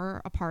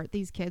far apart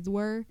these kids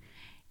were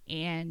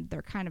and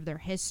their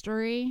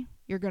history,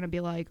 you're going to be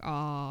like,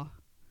 oh,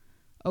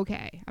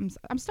 okay.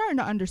 I'm starting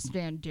to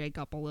understand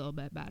Jacob a little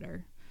bit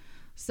better.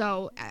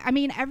 So, I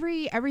mean,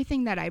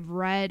 everything that I've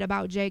read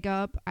about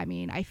Jacob, I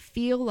mean, I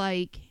feel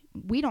like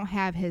we don't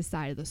have his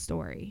side of the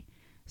story.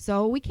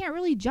 So we can't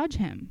really judge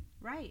him.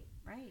 Right.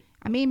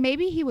 I mean,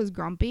 maybe he was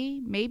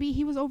grumpy. Maybe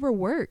he was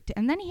overworked.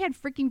 And then he had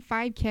freaking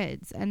 5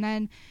 kids. And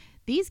then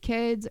these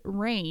kids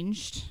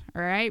ranged.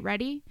 All right,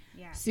 ready?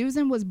 Yeah.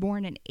 Susan was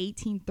born in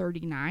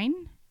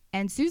 1839.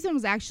 And Susan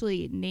was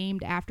actually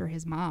named after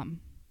his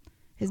mom.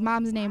 His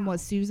mom's name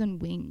was Susan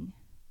Wing.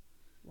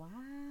 Wow.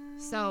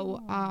 So,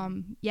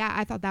 yeah,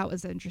 I thought that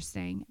was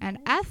interesting. And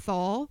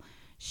Ethel,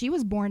 she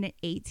was born in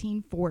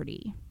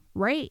 1840,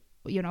 right?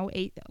 You know,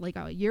 like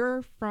a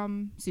year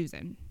from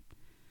Susan.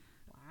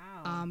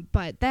 Wow.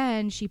 But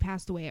then she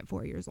passed away at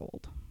 4 years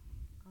old.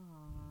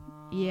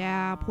 Aww.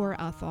 Yeah, poor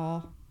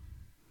Ethel.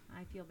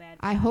 I feel bad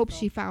for I hope Ethel.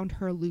 she found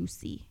her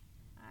Lucy.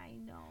 I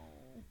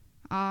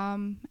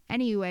know.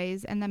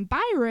 Anyways, and then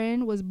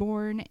Byron was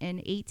born in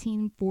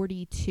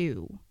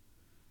 1842.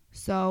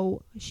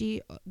 So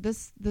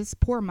this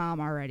poor mom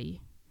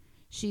already,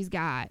 she's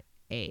got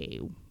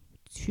a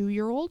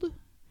 2-year-old,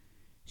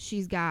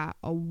 she's got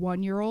a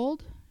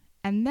 1-year-old,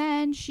 and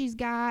then she's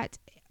got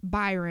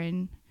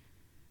Byron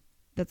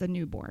that's a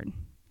newborn.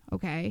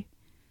 Okay.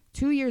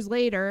 2 years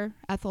later,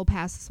 Ethel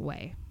passes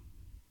away.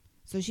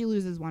 So she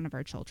loses one of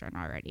her children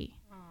already.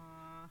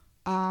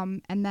 Aww.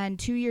 And then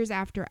 2 years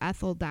after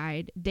Ethel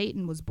died,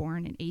 Dayton was born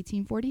in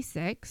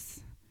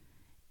 1846.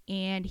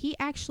 And he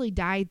actually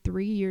died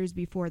 3 years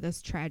before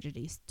this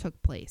tragedy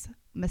took place,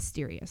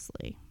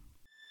 mysteriously.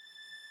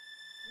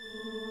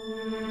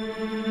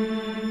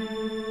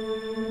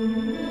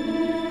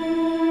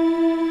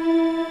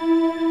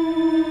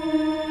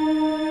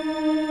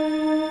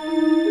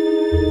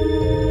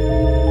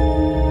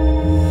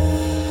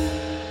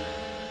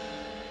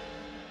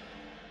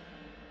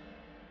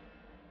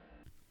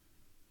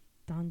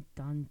 Dun,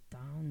 dun,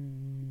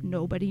 dun.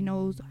 Nobody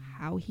knows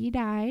how he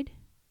died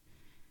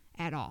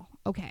at all.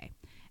 Okay.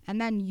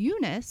 And then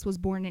Eunice was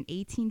born in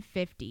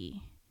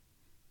 1850.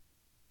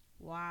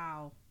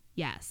 Wow.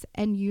 Yes.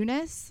 And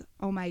Eunice,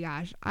 oh my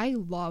gosh, I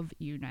love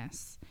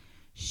Eunice.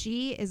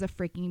 She is a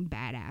freaking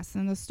badass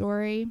in the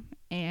story.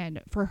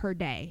 And for her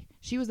day,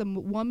 she was a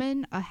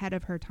woman ahead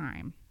of her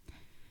time.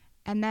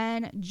 And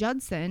then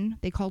Judson,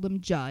 they called him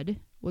Judd,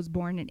 was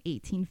born in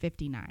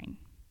 1859.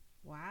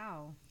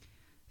 Wow.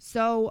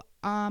 So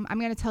I'm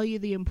going to tell you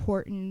the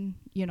important,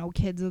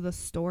 kids of the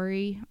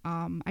story.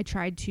 I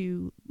tried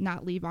to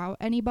not leave out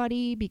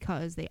anybody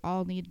because they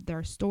all need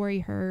their story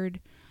heard.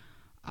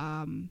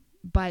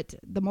 But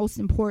the most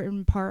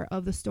important part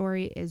of the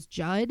story is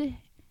Judd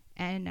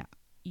and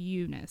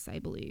Eunice, I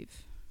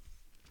believe.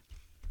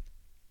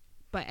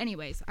 But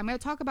anyways, I'm going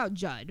to talk about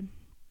Judd.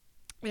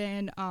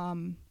 And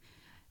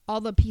all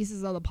the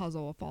pieces of the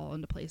puzzle will fall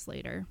into place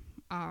later.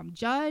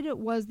 Judd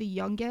was the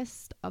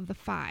youngest of the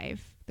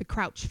 5, the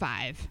Crouch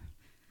 5.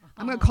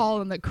 I'm going to call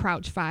them the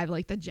Crouch 5,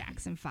 like the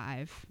Jackson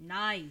 5.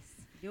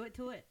 Nice. Do it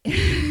to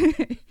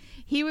it.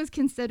 He was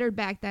considered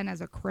back then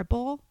as a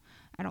cripple.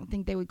 I don't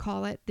think they would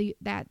call it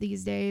that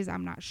these days.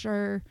 I'm not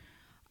sure.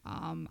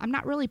 I'm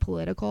not really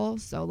political.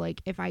 So,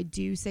 like, if I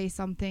do say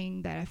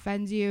something that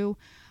offends you,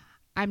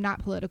 I'm not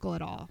political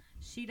at all.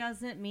 She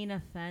doesn't mean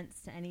offense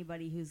to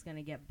anybody who's going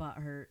to get butt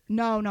hurt.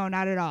 No,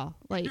 not at all.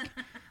 Like,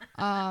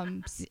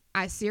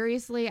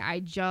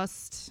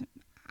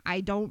 I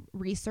don't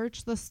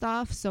research the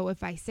stuff. So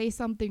if I say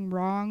something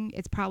wrong,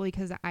 it's probably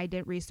because I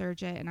didn't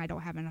research it and I don't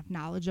have enough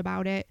knowledge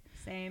about it.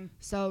 Same.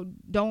 So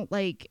don't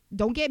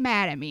get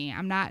mad at me.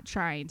 I'm not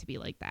trying to be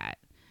like that.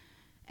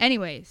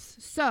 Anyways,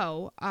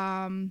 so,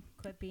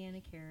 quit being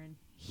a Karen.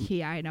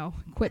 Yeah, I know.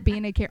 Quit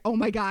being a Karen. Oh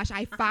my gosh.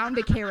 I found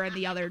a Karen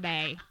the other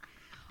day.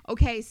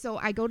 Okay. So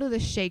I go to the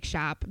Shake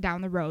Shop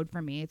down the road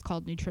from me. It's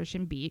called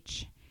Nutrition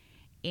Beach.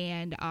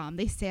 And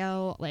they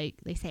sell. I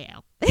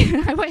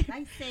went,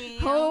 I sell.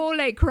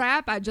 Holy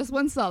crap, I just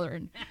went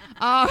Southern.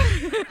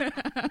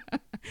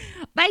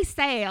 They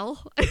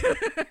sell.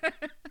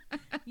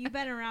 You've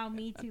been around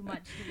me too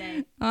much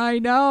today. I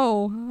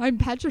know. I'm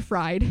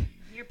petrified.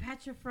 you're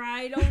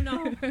petrified. Oh,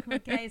 no.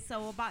 Okay,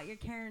 so about your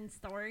Karen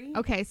story.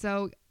 Okay,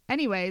 so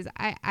anyways,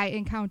 I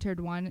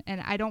encountered one,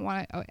 and I don't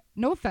want to,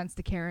 no offense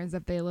to Karens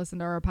if they listen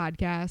to our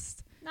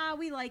podcast. Nah,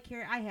 we like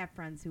Karen. I have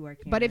friends who are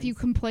Karens. But if you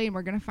complain,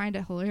 we're going to find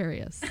it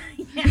hilarious.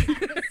 Yes,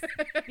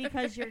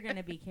 because you're going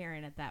to be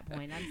Karen at that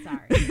point. I'm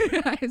sorry.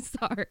 I'm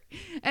sorry.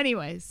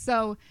 Anyways,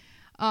 so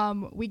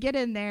we get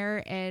in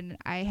there, and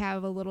I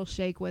have a little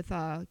shake with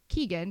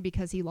Keegan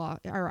because he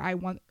lost, or I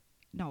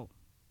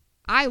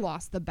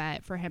lost the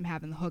bet for him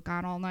having the hook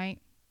on all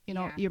night. You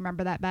know, you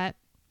remember that bet?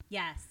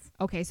 Yes.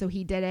 Okay, so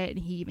he did it, and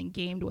he even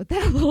gamed with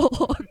that little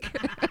hook.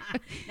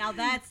 Now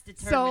that's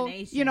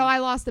determination. So, I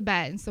lost the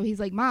bet, and so he's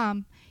like,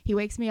 Mom, he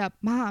wakes me up,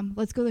 Mom,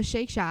 let's go to the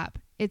Shake Shack.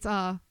 It's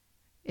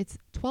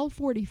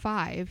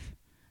 12:45.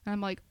 And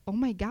I'm like, oh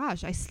my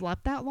gosh, I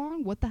slept that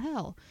long? What the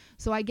hell?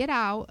 So I get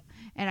out,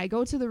 and I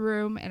go to the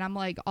room, and I'm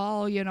like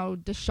all,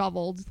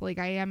 disheveled like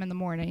I am in the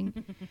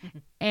morning.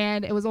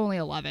 And it was only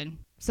 11.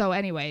 So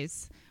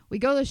anyways, we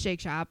go to the Shake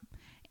Shack.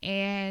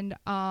 And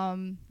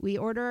we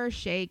order our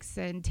shakes,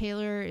 and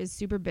Taylor is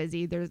super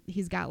busy.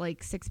 He's got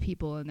like 6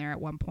 people in there at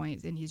one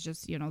point, and he's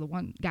just, the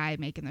one guy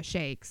making the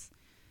shakes.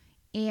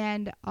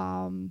 And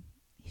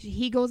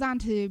he goes on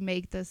to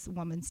make this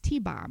woman's tea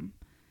bomb,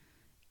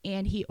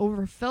 and he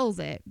overfills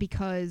it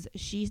because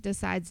she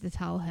decides to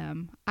tell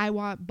him, I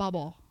want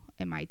bubble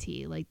in my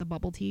tea, like the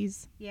bubble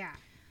teas. Yeah.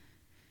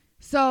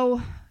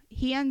 So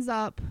he ends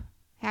up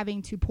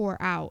having to pour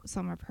out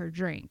some of her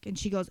drink, and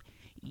she goes,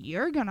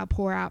 you're going to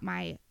pour out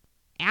my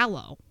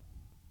aloe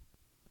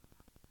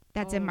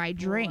that's in my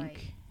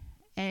drink.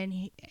 Boy.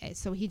 And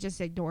so he just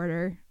ignored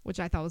her, which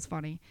I thought was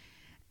funny.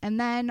 And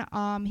then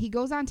he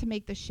goes on to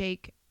make the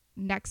shake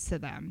next to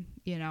them,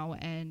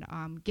 and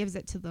gives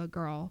it to the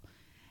girl.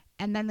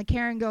 And then the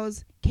Karen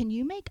goes, can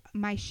you make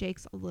my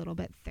shakes a little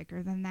bit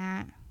thicker than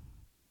that?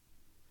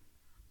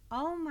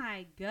 Oh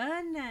my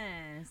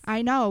goodness.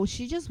 I know.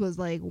 She just was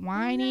like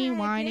whiny.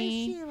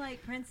 Is she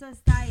like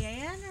Princess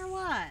Diane or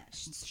what?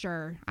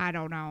 Sure. I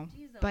don't know.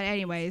 But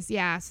anyways,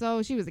 yeah.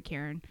 So she was a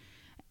Karen.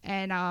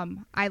 And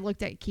I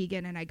looked at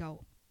Keegan and I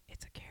go,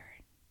 it's a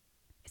Karen.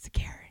 It's a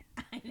Karen.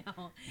 I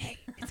know. Hey,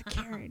 it's a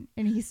Karen.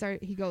 And he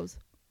goes,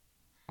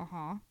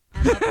 uh-huh.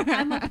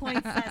 Emma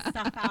points that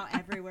stuff out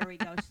everywhere we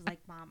go. She's like,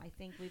 Mom, I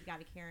think we've got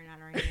a Karen on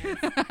our hands.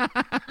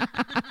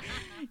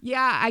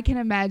 Yeah, I can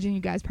imagine you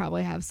guys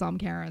probably have some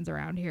Karens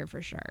around here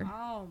for sure.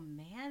 Oh,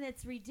 man,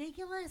 it's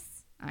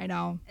ridiculous. I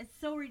know. It's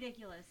so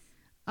ridiculous.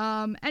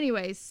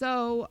 Anyway,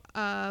 so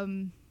where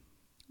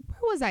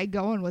was I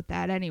going with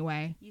that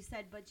anyway? You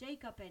said, but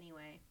Jacob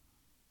anyway.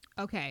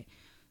 Okay.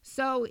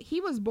 So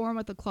he was born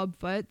with a club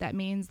foot. That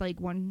means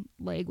like one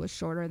leg was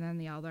shorter than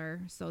the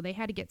other. So they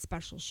had to get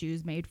special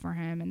shoes made for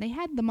him, and they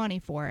had the money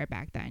for it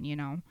back then,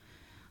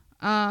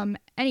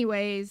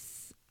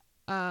 Anyways,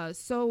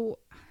 so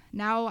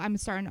now I'm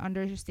starting to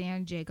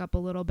understand Jacob a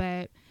little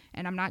bit,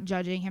 and I'm not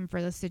judging him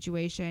for the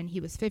situation. He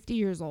was 50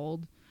 years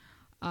old.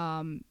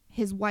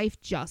 His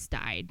wife just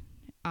died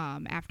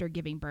after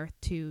giving birth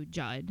to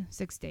Judd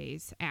 6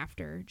 days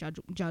after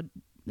Judd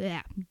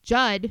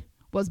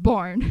was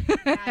born.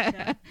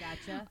 Gotcha.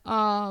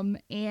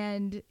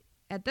 And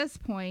at this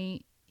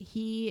point,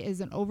 he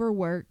is an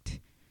overworked,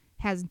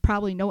 has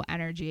probably no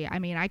energy. I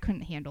mean, I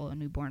couldn't handle a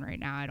newborn right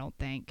now, I don't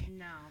think.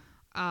 No.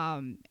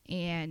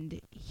 And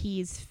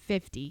he's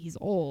 50. He's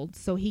old.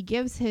 So he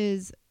gives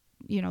his,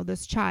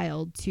 this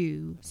child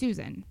to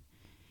Susan.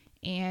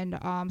 And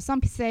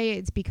some say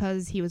it's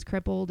because he was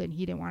crippled and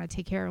he didn't want to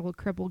take care of a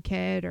crippled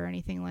kid or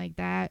anything like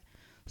that.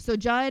 So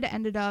Judd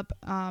ended up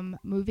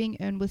moving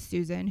in with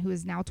Susan, who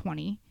is now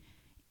 20,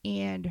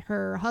 and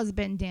her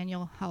husband,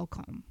 Daniel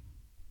Halcomb,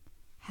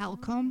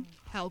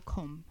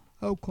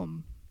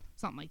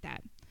 something like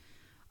that.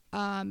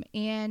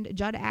 And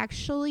Judd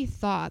actually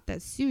thought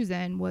that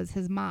Susan was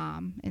his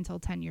mom until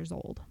 10 years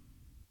old.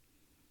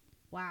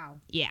 Wow.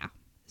 Yeah.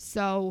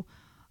 So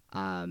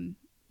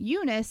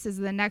Eunice is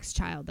the next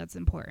child that's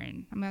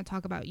important. I'm going to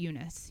talk about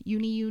Eunice.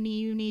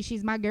 Uni,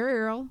 she's my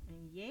girl.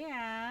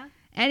 Yeah.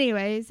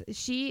 Anyways,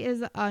 she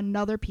is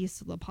another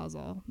piece of the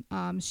puzzle.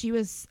 She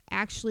was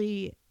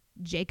actually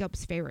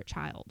Jacob's favorite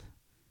child.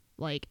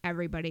 Like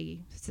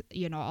everybody,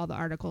 all the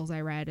articles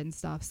I read and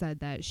stuff said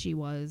that she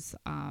was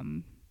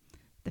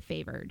the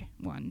favored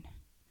one.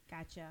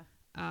 Gotcha.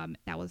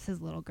 That was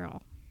his little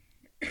girl.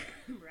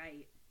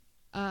 Right.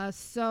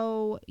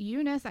 So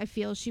Eunice, I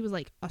feel she was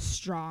like a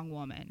strong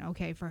woman,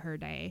 okay, for her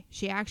day.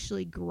 She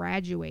actually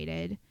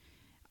graduated,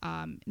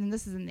 and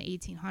this is in the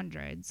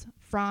 1800s,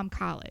 from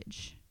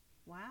college.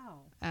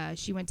 Wow.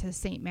 She went to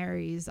St.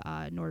 Mary's,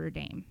 Notre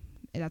Dame.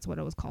 That's what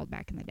it was called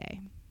back in the day.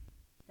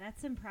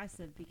 That's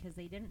impressive because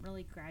they didn't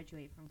really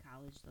graduate from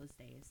college those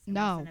days. It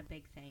No. wasn't a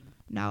big thing.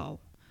 No.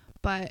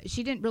 But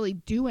she didn't really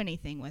do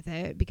anything with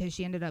it because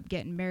she ended up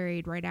getting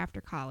married right after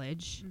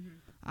college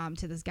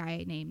to this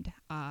guy named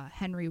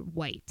Henry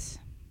White.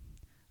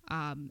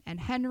 And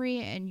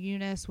Henry and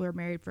Eunice were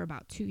married for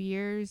about 2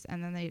 years,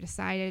 and then they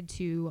decided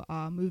to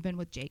move in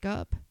with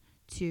Jacob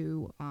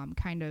to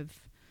kind of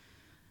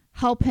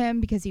help him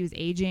because he was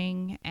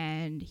aging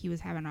and he was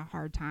having a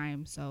hard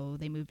time. So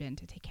they moved in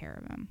to take care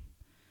of him.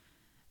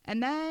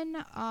 And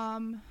then,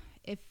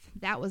 if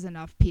that was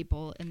enough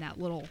people in that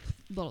little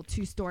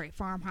 2-story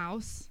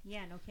farmhouse.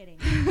 Yeah, no kidding.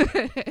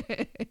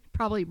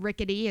 Probably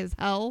rickety as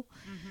hell.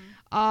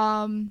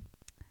 Mm-hmm.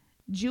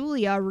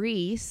 Julia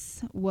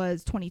Reese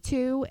was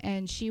 22,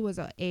 and she was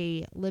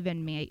a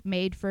live-in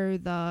maid for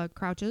the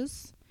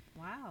Crouches.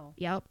 Wow.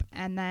 Yep.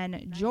 And then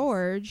nice.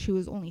 George, who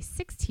was only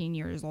 16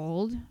 years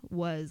old,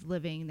 was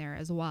living there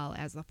as well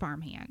as a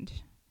farmhand.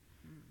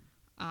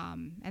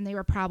 And they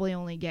were probably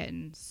only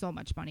getting so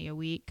much money a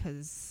week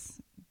because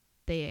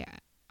they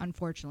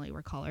unfortunately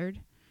were colored.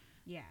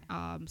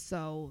 Yeah.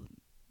 So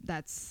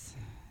that's,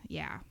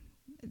 yeah.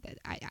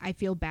 I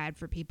feel bad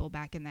for people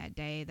back in that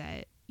day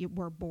that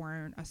were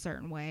born a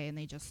certain way and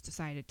they just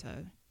decided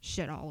to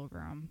shit all over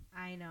them.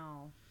 I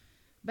know.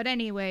 But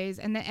anyways,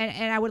 and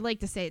I would like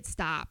to say it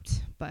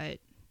stopped, but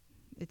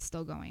it's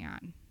still going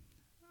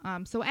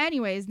on. So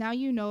anyways, now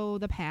you know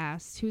the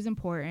past, who's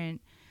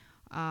important.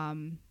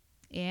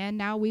 And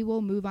now we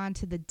will move on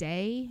to the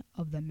day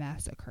of the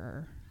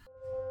massacre.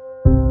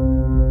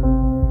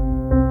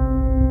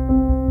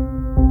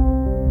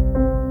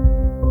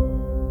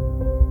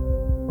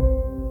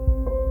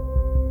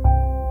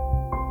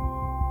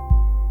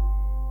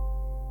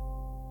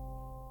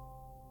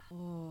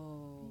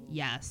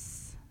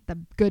 Yes, the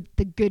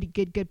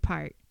good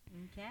part.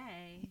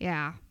 Okay.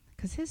 Yeah,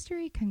 because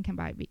history can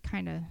be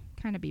kind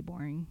of be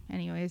boring,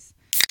 anyways.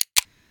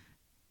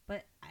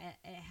 But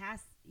it has,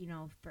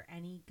 for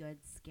any good,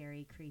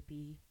 scary,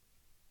 creepy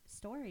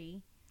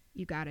story,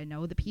 you gotta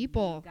know the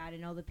people. You gotta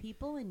know the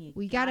people, and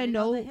we gotta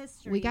know the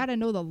history. We gotta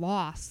know the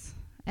loss.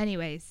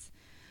 Anyways,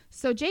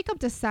 so Jacob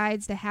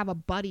decides to have a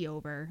buddy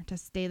over to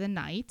stay the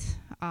night.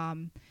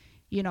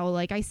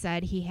 Like I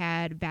said, he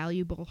had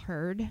valuable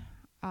herd.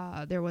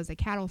 There was a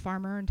cattle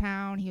farmer in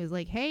town. He was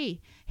like, hey,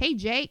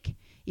 Jake,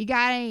 you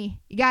got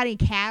any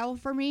cattle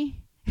for me?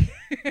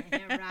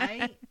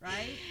 Right.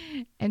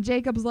 And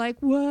Jacob's like,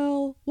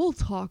 well, we'll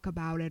talk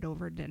about it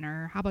over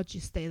dinner. How about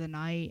you stay the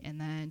night, and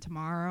then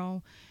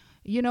tomorrow,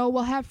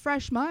 we'll have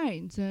fresh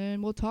minds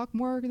and we'll talk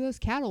more of this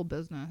cattle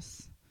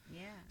business.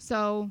 Yeah.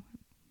 So,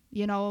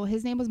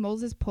 his name was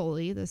Moses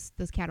Pulley, this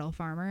cattle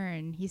farmer,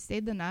 and he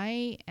stayed the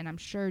night, and I'm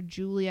sure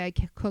Julia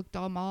cooked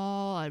them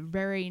all a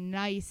very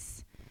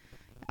nice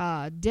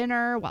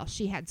dinner while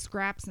she had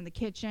scraps in the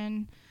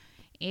kitchen.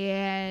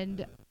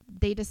 And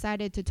they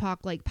decided to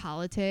talk like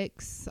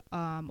politics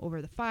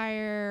over the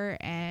fire.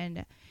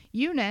 And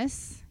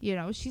Eunice,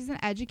 she's an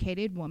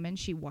educated woman.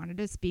 She wanted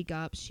to speak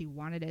up. She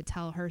wanted to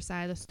tell her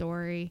side of the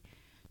story.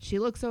 She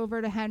looks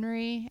over to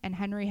Henry, and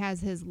Henry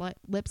has his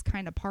lips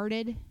kind of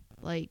parted,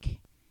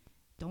 like,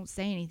 don't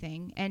say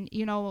anything. And,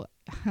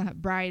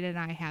 Brian and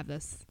I have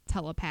this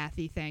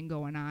telepathy thing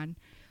going on.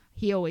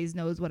 He always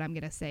knows what I'm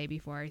going to say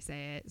before I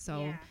say it.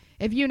 So yeah.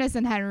 If Eunice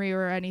and Henry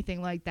were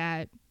anything like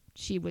that,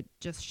 she would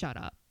just shut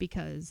up,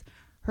 because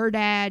her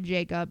dad,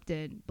 Jacob,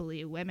 didn't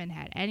believe women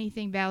had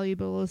anything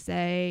valuable to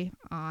say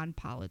on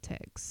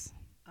politics.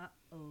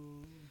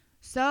 Uh-oh.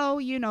 So,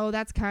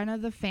 that's kind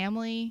of the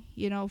family,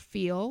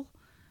 feel.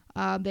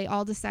 They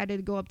all decided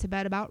to go up to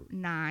bed about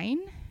 9,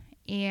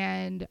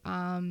 and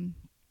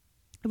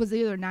it was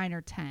either 9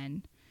 or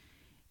 10.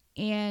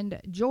 And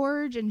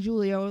George and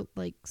Julia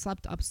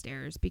slept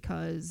upstairs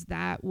because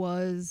that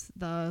was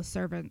the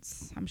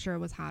servants. I'm sure it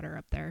was hotter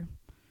up there.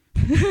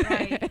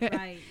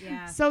 Right,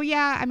 yeah. So,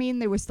 yeah,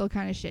 they were still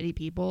kind of shitty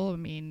people.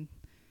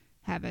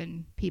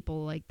 Having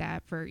people like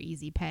that for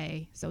easy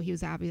pay. So he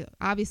was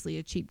obviously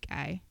a cheap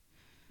guy.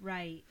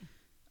 Right.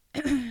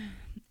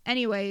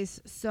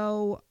 Anyways,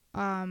 so,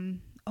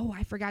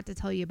 I forgot to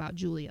tell you about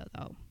Julia,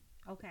 though.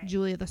 Okay.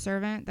 Julia, the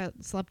servant that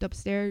slept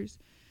upstairs.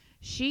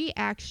 She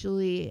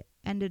actually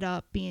ended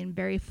up being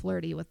very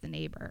flirty with the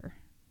neighbor,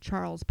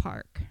 Charles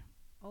Park.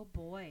 Oh,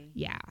 boy.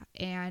 Yeah.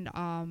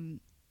 And,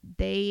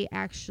 they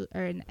actually,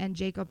 and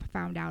Jacob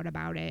found out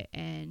about it,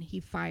 and he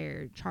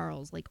fired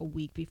Charles a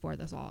week before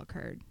this all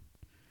occurred.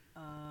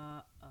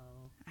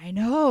 I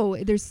know.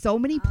 There's so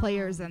many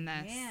players in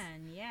this.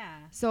 Man, yeah.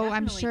 So definitely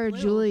I'm sure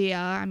blue.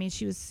 Julia,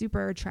 she was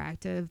super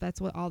attractive.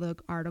 That's what all the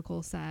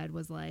article said,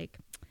 was like,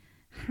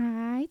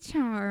 hi,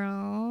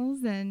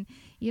 Charles. And,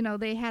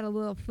 they had a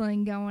little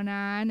fling going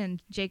on,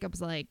 and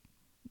Jacob's like,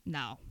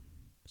 no,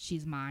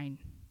 she's mine.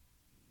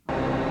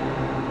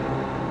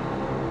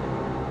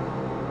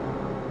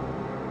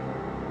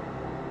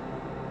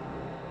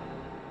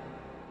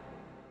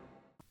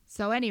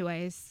 So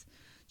anyways,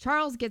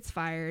 Charles gets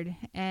fired.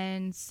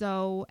 And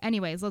so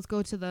anyways, let's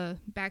go to the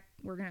back.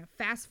 We're going to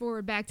fast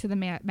forward back to the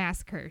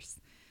massacres.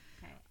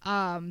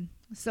 Okay.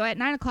 So at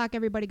 9 o'clock,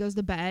 everybody goes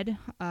to bed.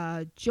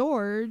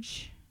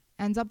 George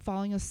ends up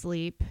falling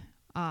asleep,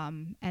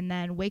 and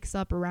then wakes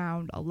up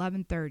around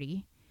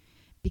 11:30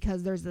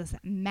 because there's this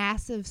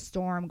massive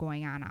storm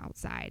going on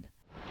outside.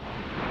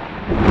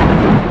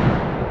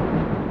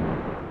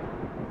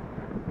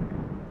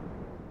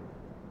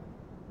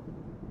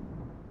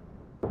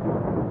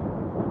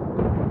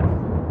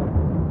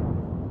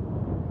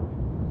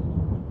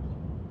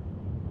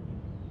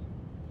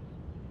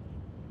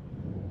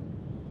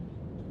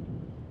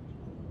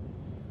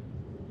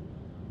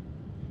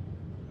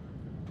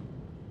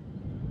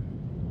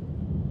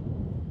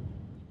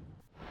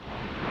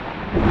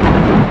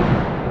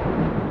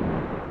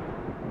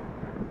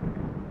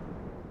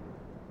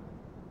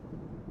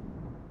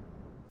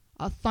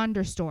 a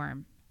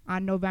thunderstorm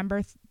on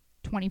November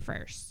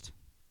 21st.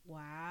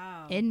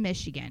 Wow. In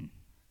Michigan.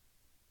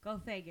 Go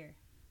figure.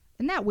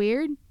 Isn't that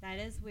weird? That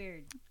is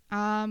weird.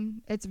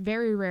 It's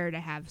very rare to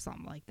have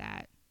something like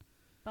that.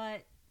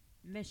 But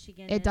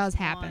Michigan it does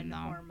happen, though.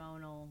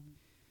 Hormonal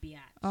biatch.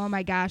 Oh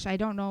my gosh, I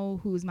don't know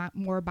who's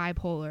more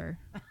bipolar.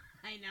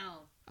 I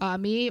know.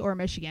 Me or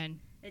Michigan.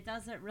 It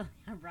doesn't really,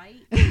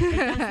 right?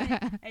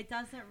 It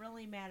doesn't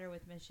really matter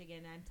with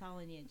Michigan. I'm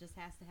telling you, it just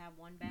has to have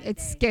one bad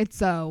It's day.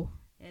 schizo.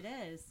 It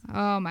is.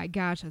 Oh my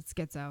gosh, it's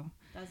schizo.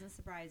 Doesn't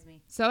surprise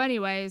me. So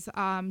anyways,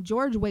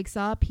 George wakes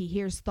up, he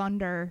hears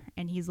thunder,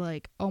 and he's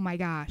like, oh my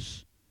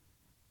gosh.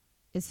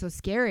 It's so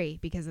scary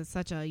because it's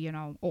such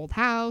a, old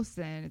house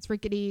and it's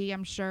rickety,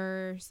 I'm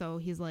sure. So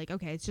he's like,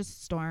 okay, it's just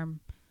a storm.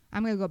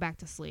 I'm going to go back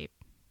to sleep.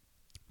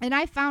 And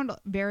I found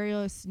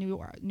various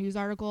news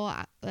articles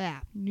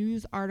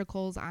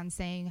on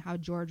saying how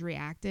George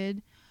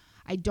reacted.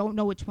 I don't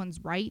know which one's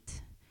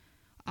right.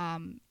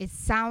 It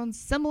sounds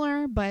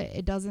similar, but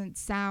it doesn't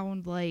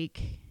sound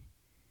like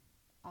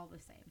all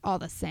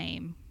the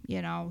same,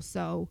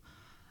 So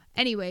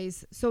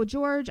anyways, so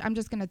George, I'm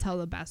just going to tell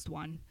the best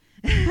one.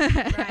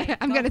 Right,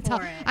 I'm going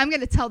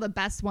to tell the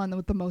best one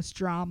with the most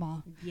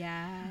drama.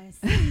 Yes.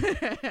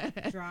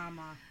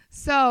 Drama.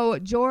 So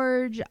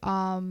George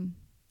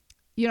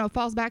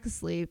falls back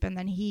asleep, and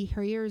then he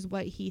hears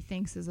what he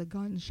thinks is a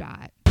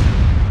gunshot.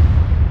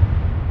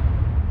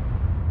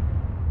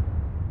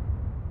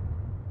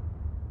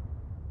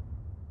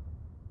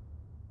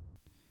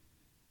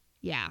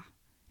 Yeah.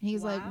 And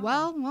he's like,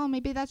 well,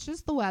 maybe that's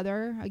just the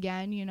weather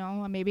again,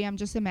 maybe I'm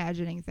just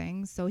imagining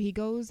things. So he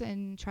goes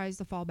and tries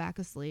to fall back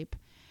asleep.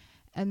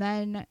 And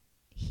then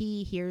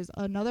he hears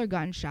another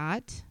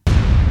gunshot.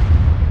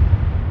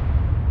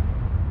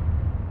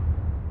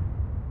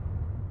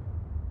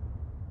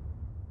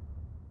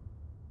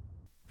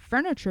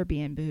 Furniture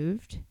being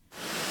moved.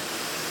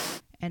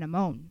 And a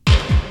moan.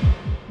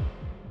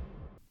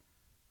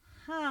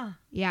 Huh.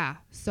 Yeah.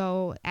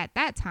 So at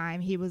that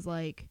time, he was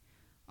like,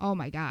 oh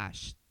my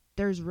gosh,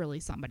 there's really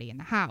somebody in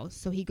the house.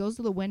 So he goes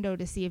to the window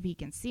to see if he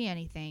can see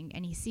anything,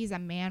 and he sees a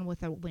man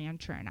with a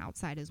lantern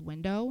outside his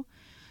window.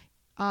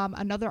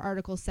 Another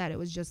article said it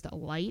was just a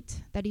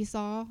light that he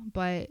saw,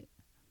 but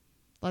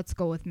let's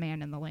go with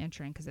man in the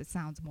lantern because it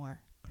sounds more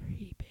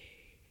creepy.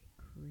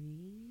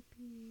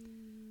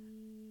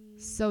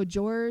 So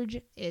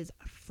George is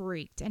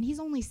freaked, and he's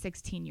only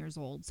 16 years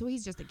old, so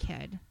he's just a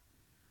kid.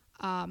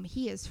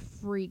 He is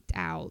freaked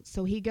out.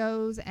 So he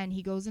goes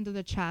into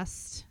the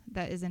chest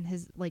that is in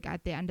his,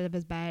 at the end of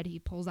his bed. He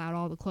pulls out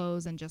all the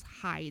clothes and just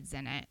hides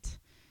in it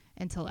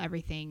until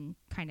everything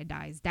kind of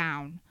dies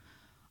down.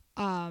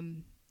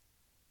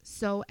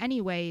 So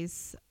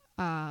anyways,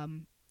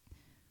 when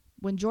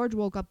George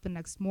woke up the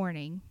next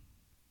morning,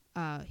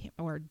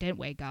 or didn't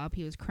wake up,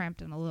 he was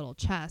cramped in a little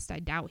chest. I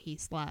doubt he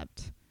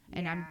slept.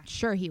 And I'm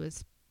sure he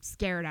was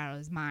scared out of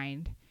his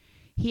mind.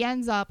 He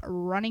ends up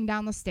running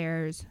down the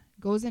stairs,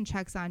 goes and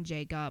checks on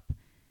Jacob,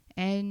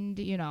 and,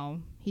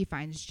 he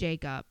finds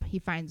Jacob. He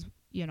finds,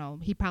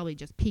 he probably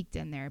just peeked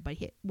in there, but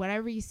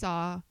whatever he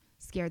saw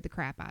scared the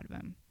crap out of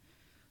him.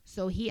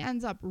 So he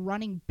ends up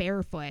running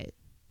barefoot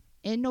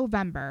in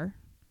November,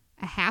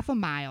 a half a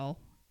mile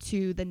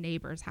to the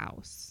neighbor's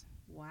house.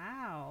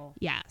 Wow.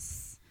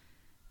 Yes.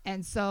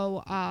 And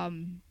so,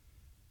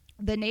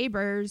 the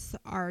neighbors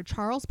are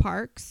Charles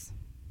Parks,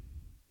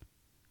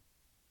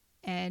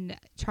 and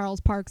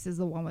Charles Parks is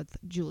the one with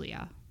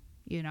Julia,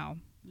 Yeah.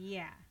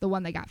 the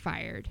one that got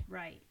fired.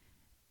 Right.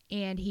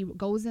 And he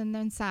goes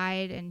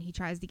inside and he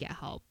tries to get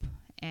help.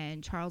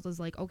 And Charles is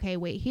like, okay,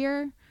 wait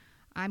here.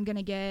 I'm going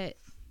to get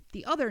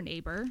the other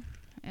neighbor.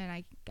 And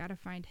I got to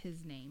find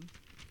his name.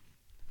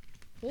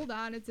 Hold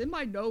on. It's in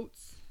my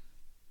notes.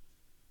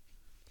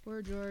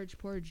 Poor George.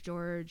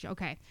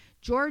 Okay.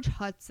 George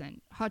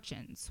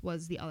Hutchins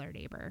was the other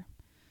neighbor.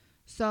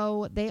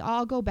 So they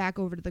all go back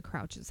over to the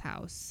Crouch's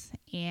house.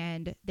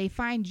 And they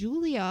find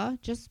Julia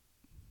just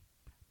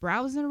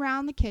browsing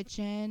around the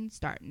kitchen,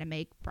 starting to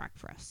make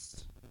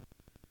breakfast.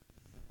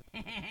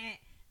 I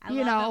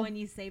love it when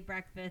you say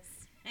breakfast.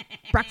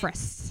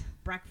 Breakfast.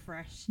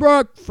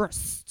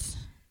 Breakfast.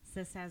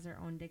 Sis has her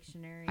own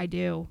dictionary. I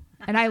do.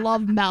 And I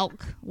love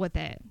milk with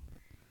it.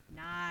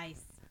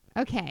 Nice.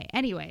 Okay,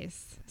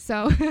 anyways.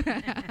 So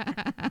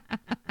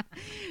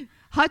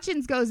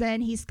Hutchins goes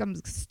in. He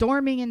comes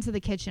storming into the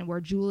kitchen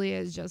where Julia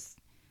is just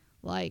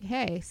like,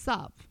 hey,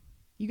 sup?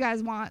 You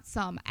guys want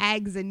some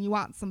eggs and you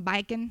want some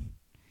bacon?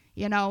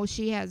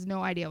 She has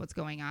no idea what's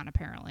going on,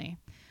 apparently.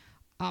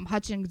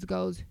 Hutchins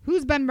goes,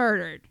 who's been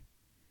murdered?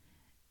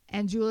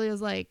 And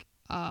Julia's like,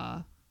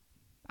 I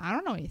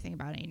don't know anything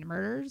about any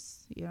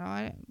murders.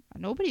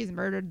 Nobody's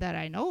murdered that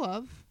I know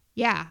of.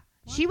 Yeah,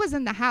 what? She was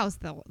in the house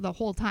the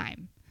whole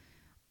time.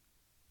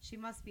 She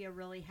must be a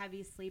really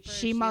heavy sleeper.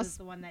 She was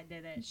the one that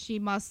did it. She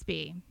must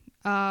be.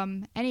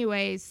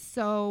 Anyways,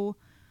 let's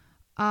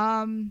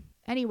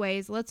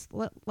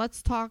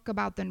talk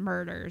about the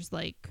murders,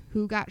 like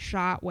who got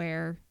shot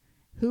where,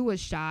 who was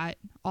shot,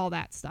 all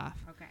that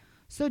stuff. Okay.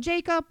 So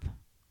Jacob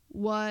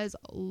was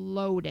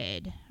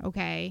loaded.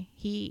 Okay.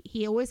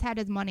 He always had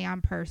his money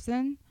on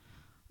person.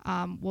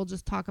 We'll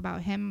just talk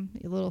about him,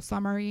 a little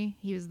summary.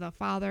 He was the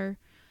father.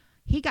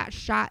 He got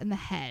shot in the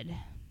head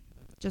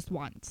just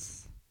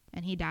once,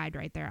 and he died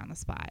right there on the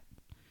spot.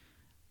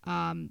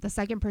 The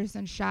second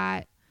person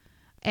shot,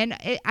 and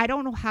I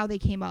don't know how they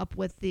came up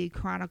with the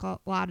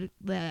chronicle. Why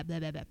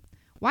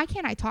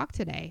can't I talk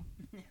today?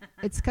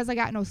 It's because I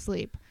got no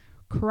sleep.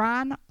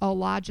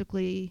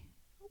 Chronologically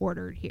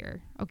ordered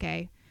here,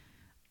 okay?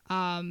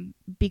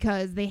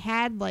 Because they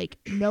had like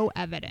no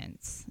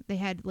evidence. They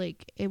had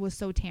like, it was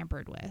so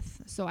tampered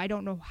with. So I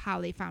don't know how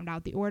they found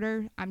out the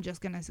order. I'm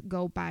just going to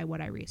go by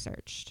what I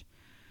researched.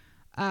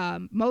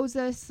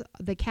 Moses,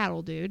 the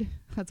cattle dude,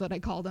 that's what I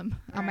called him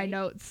on my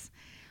notes.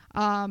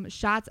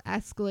 Shots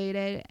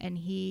escalated, and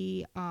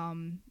he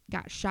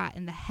got shot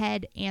in the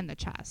head and the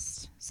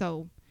chest.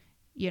 So,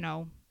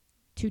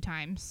 2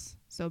 times.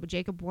 So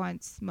Jacob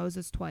once,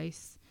 Moses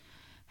twice.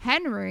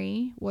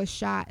 Henry was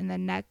shot in the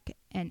neck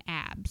and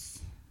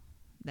abs.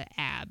 The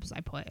abs,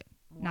 I put,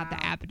 not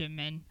the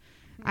abdomen.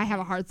 I have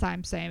a hard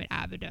time saying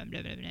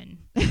abdomen.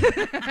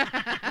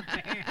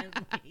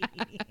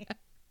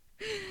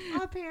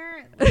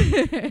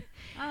 Apparently.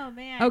 Oh,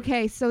 man.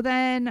 Okay, so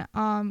then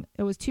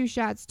it was 2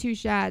 shots,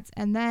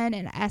 and then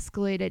it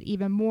escalated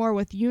even more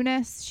with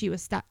Eunice. She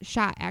was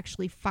shot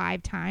actually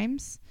 5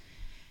 times,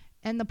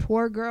 and the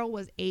poor girl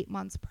was 8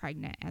 months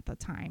pregnant at the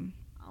time.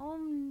 Oh,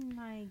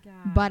 my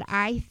God. But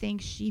I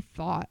think she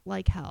fought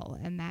like hell,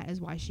 and that is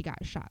why she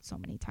got shot so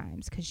many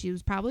times, because she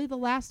was probably the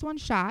last one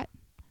shot,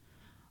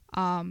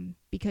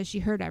 because she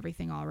heard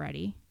everything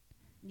already.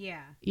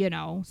 Yeah.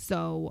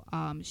 So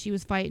she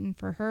was fighting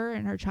for her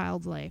and her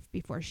child's life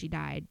before she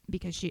died,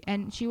 because she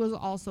was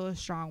also a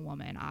strong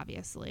woman,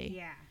 obviously.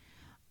 Yeah.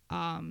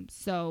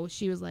 So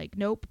she was like,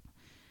 nope.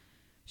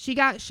 She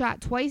got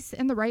shot twice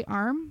in the right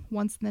arm,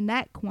 once in the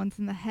neck, once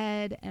in the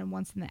head, and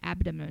once in the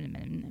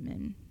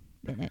abdomen.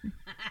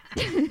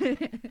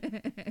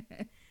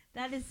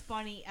 That is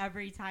funny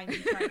every time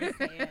you try to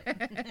say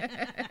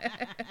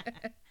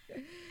it.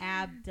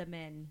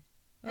 Abdomen.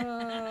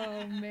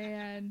 Oh,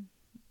 man.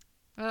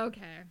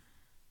 Okay.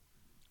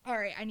 All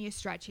right. I need a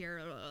stretch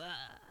here.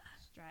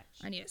 Stretch.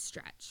 I need a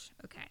stretch.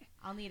 Okay.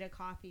 I'll need a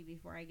coffee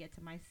before I get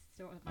to my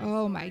story.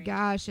 Oh, my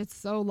gosh. It's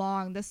so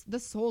long.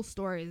 This whole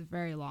story is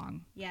very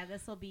long. Yeah,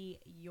 this will be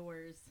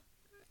yours.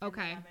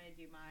 Okay. I'm going to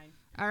do mine.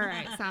 All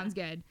right. Sounds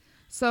good.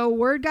 So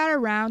word got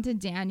around to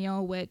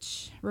Daniel,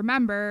 which,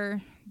 remember,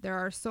 there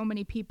are so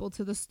many people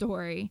to the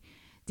story.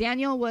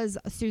 Daniel was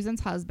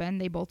Susan's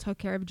husband. They both took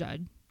care of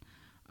Judd.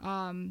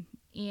 And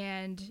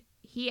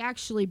he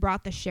actually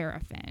brought the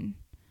sheriff in.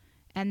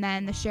 And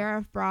then the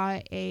sheriff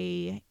brought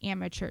a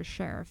amateur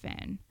sheriff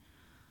in.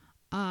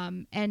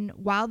 And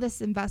while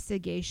this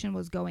investigation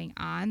was going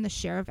on, the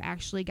sheriff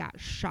actually got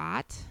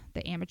shot,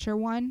 the amateur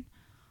one.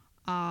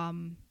 But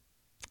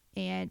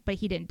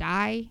he didn't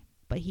die.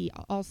 But he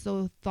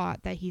also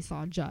thought that he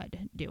saw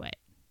Judd do it.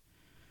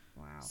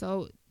 Wow.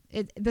 So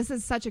this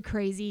is such a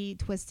crazy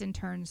twist and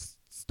turn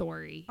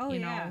story. Oh, you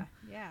yeah. know?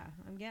 Yeah,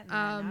 I'm getting that.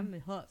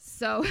 I'm hooked.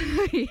 So,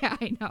 yeah,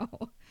 I know.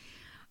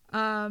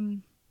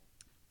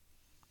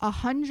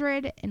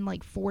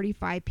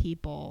 145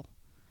 people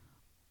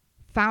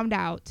found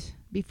out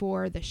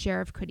before the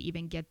sheriff could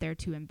even get there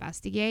to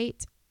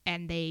investigate,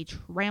 and they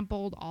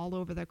trampled all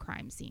over the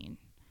crime scene.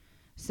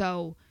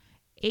 So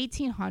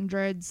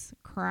 1800s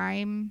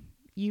crime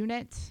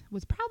unit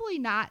was probably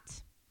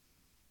not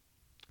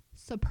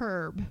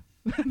superb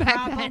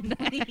back then.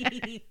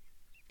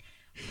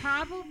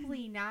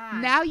 Probably not.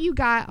 Now you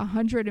got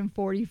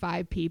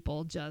 145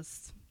 people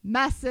just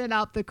messing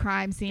up the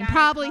crime scene,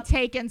 probably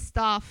taking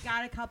stuff.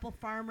 Got a couple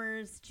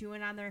farmers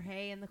chewing on their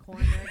hay in the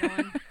corner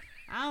going,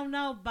 I don't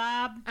know,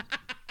 Bob.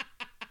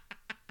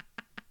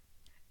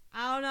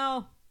 I don't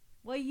know.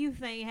 What do you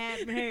think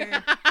happened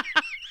here?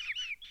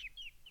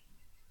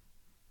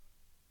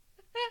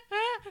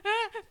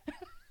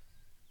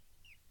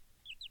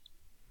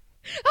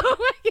 Oh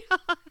my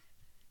God.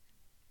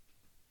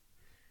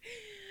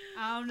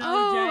 I don't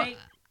know, Jake.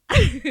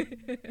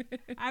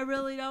 I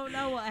really don't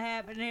know what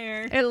happened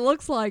here. It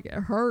looks like it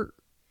hurt.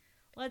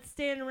 Let's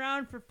stand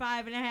around for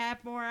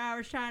 5.5 more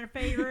hours trying to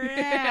figure it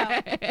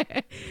out.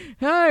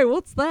 Hey,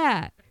 what's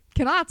that?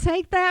 Can I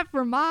take that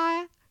for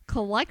my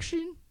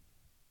collection?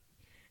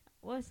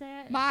 What's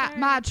that?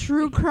 My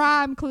true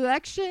crime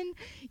collection?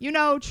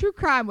 True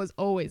crime was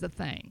always a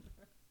thing.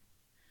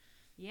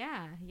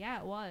 Yeah,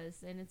 it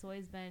was. And it's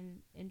always been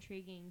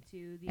intriguing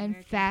to the and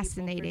American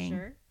fascinating. people,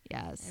 for sure.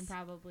 Yes. And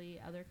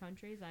probably other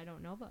countries, I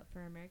don't know, but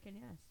for American,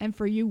 yes. And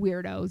for you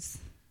weirdos.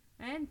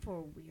 And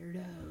for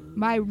weirdos.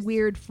 My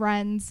weird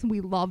friends, we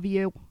love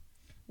you.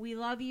 We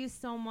love you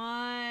so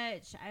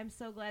much. I'm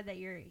so glad that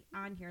you're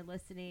on here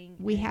listening.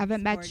 We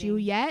haven't met you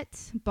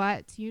yet,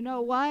 but you know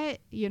what?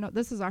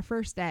 This is our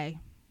first day.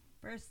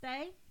 First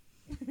day?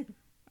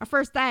 Our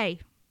first day.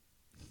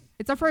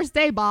 It's our first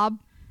day, Bob.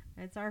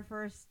 It's our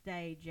first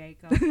day,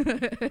 Jacob.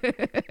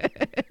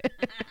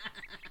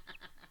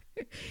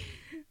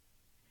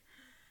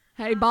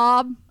 Hey,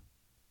 Bob.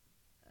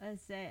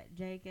 That's it,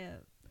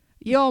 Jacob.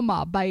 You're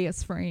my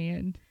best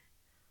friend.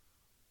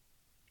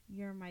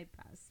 You're my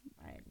best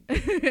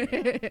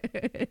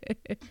friend.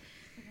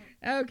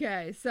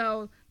 Okay,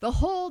 so the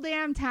whole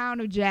damn town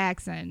of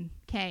Jackson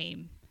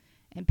came,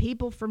 and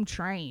people from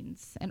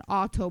trains and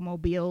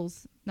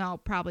automobiles. No,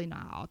 probably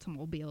not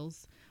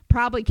automobiles.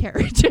 Probably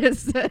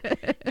carriages.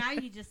 Now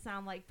you just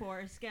sound like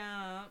Forrest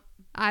Gump.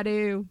 I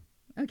do.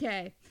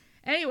 Okay.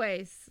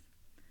 Anyways,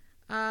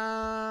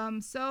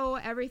 so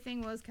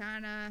everything was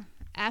kind of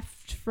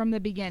effed from the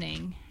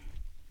beginning.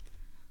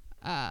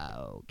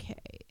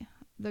 Okay.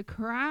 The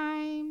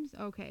crimes.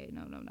 Okay,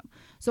 no.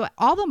 So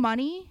all the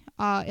money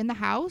in the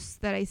house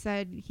that I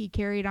said he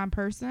carried on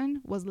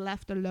person was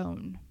left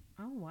alone.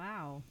 Oh,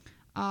 wow.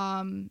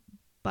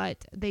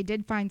 But they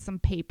did find some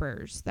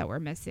papers that were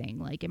missing,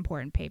 like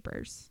important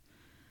papers.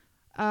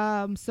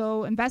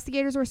 So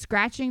investigators were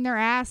scratching their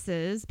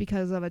asses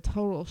because of a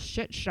total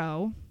shit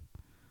show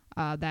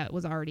that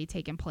was already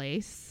taking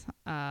place,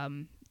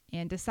 and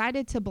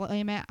decided to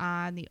blame it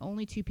on the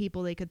only two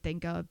people they could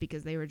think of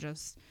because they were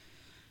just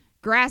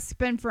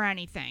grasping for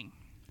anything.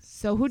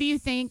 So who do you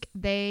think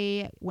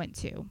they went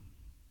to?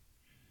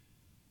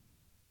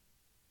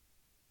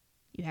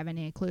 You have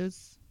any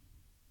clues?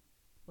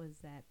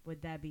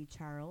 Would that be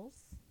Charles?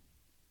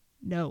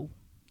 No.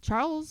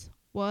 Charles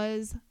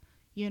was,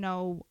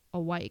 a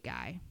white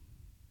guy.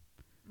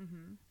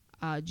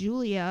 Mm-hmm.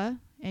 Julia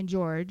and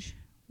George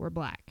were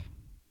black.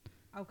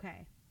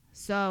 Okay.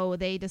 So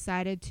they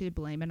decided to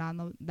blame it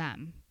on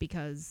them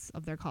because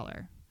of their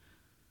color.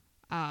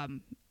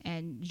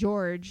 And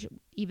George,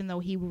 even though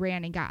he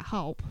ran and got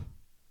help,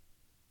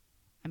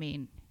 I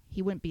mean,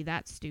 he wouldn't be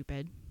that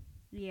stupid.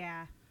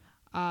 Yeah.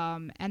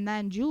 And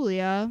then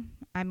Julia,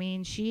 I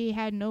mean, she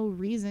had no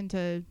reason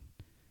to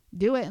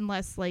do it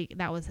unless like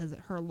that was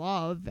her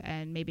love,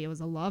 and maybe it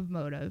was a love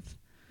motive.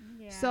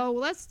 Yeah. So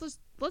let's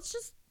just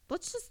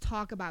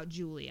talk about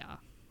Julia.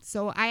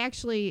 So I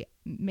actually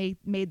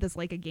made this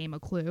like a game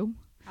of Clue.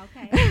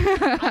 Okay.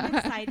 I'm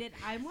excited.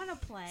 I want to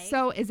play.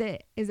 So is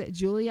it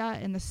Julia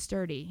and the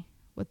sturdy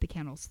with the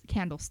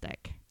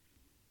candlestick?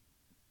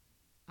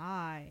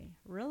 I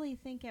really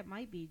think it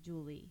might be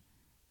Julie.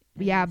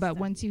 Yeah, but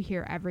once you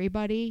hear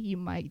everybody, you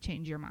might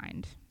change your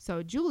mind.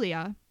 So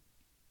Julia,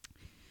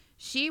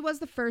 she was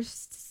the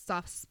first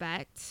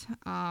suspect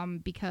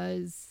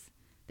because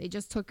they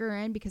just took her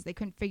in because they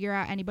couldn't figure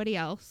out anybody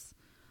else.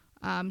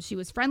 She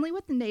was friendly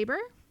with the neighbor.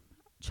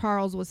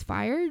 Charles was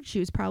fired. She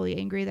was probably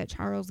angry that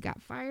Charles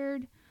got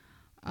fired.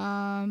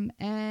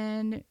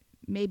 And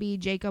maybe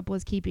Jacob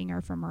was keeping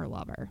her from her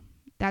lover.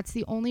 That's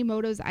the only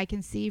motives I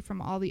can see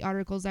from all the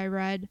articles I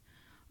read.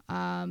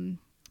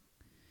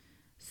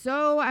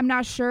 So I'm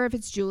not sure if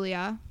it's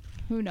Julia.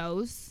 Who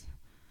knows?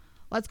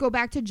 Let's go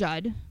back to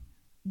Judd.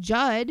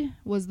 Judd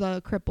was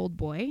the crippled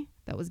boy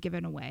that was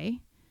given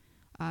away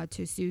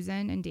to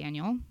Susan and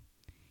Daniel.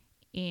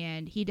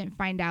 And he didn't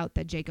find out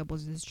that Jacob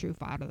was his true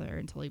father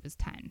until he was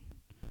 10.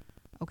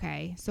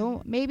 Okay,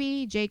 so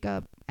maybe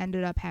Jacob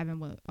ended up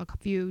having a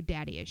few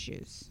daddy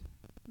issues.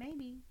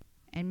 Maybe.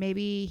 And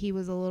maybe he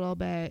was a little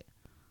bit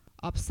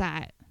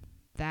upset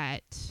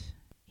that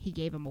he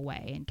gave him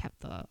away and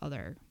kept the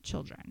other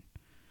children.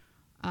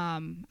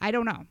 I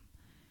don't know.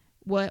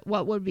 What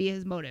would be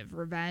his motive?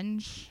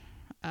 Revenge?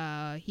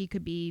 He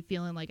could be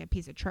feeling like a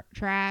piece of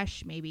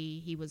trash. Maybe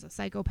he was a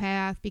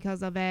psychopath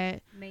because of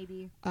it.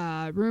 Maybe.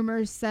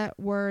 Rumors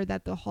were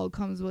that the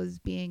Holcombs was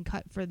being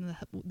cut from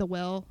the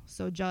will.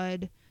 So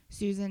Judd,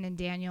 Susan, and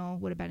Daniel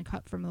would have been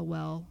cut from the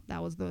will.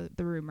 That was the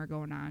rumor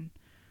going on.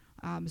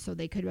 So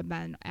they could have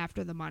been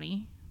after the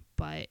money,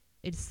 but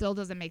it still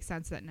doesn't make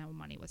sense that no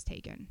money was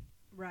taken.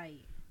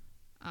 Right.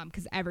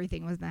 Because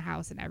everything was in the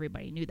house and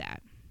everybody knew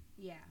that.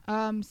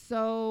 Yeah.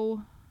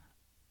 So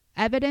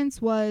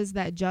evidence was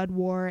that Judd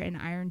wore an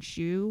iron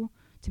shoe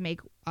to make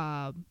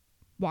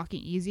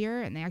walking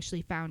easier, and they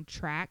actually found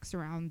tracks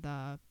around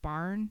the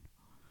barn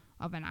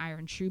of an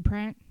iron shoe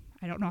print.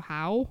 I don't know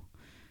how,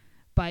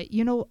 but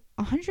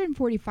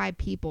 145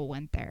 people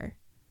went there.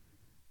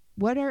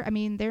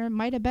 There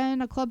might have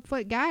been a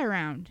clubfoot guy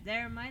around.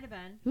 There might have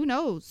been. Who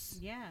knows?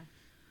 Yeah.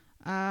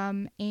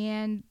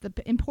 And the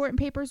important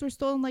papers were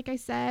stolen, like I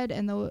said,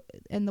 and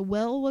the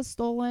will was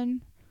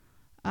stolen,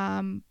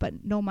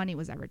 but no money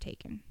was ever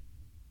taken.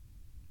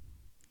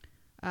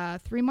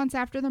 3 months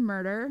after the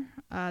murder,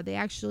 they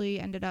actually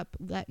ended up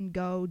letting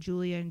go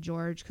Julia and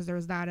George because there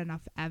was not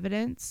enough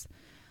evidence.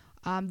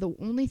 The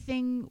only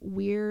thing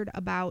weird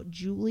about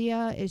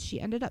Julia is she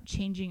ended up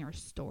changing her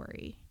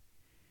story.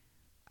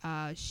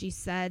 She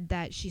said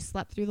that she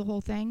slept through the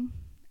whole thing,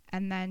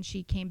 and then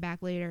she came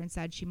back later and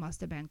said she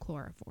must have been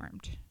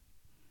chloroformed.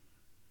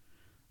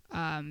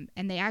 And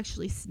they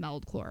actually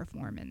smelled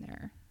chloroform in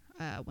there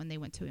when they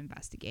went to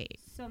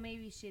investigate. So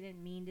maybe she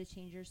didn't mean to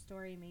change her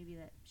story. Maybe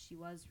that she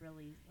was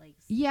really like...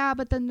 Yeah,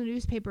 but then the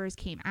newspapers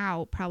came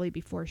out probably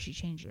before she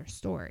changed her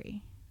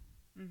story.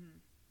 Mm-hmm.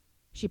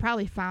 She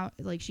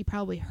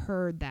probably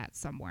heard that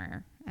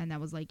somewhere, and that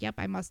was like, yep,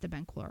 I must have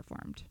been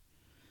chloroformed.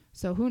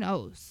 So who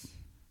knows?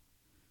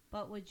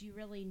 But would you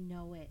really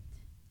know it?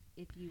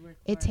 if you were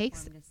it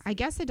takes, I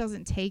guess it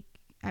doesn't take,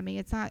 I mean,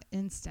 it's not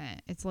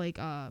instant. It's like,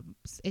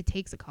 it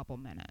takes a couple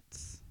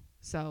minutes.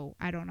 So,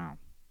 I don't know.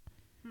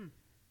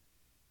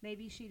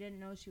 Maybe she didn't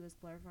know she was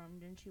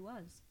chloroformed and she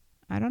was.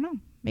 I don't know.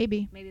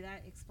 Maybe. Maybe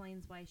that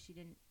explains why she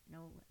didn't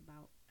know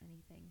about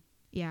anything.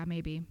 Yeah,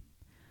 maybe.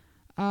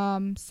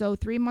 So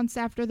 3 months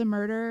after the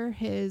murder,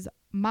 his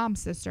mom's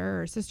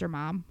sister or sister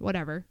mom,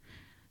 whatever,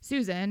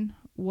 Susan,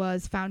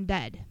 was found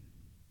dead.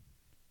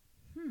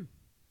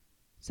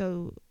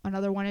 So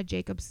another one of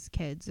Jacob's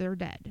kids are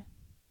dead.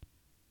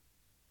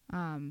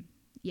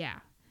 Yeah.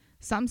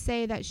 Some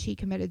say that she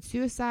committed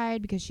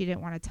suicide because she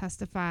didn't want to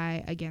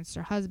testify against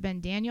her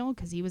husband, Daniel,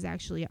 because he was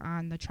actually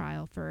on the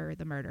trial for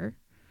the murder.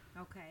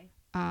 Okay.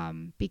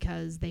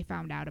 Because they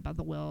found out about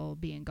the will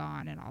being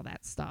gone and all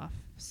that stuff.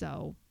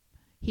 So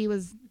he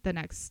was the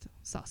next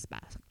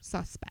suspect.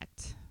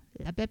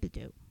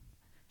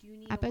 Do you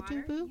need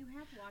water? You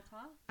have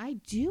water. I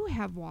do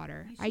have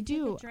water. I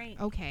do. Take a drink.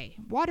 Okay.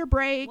 Water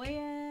break. Well,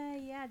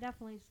 yeah,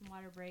 definitely some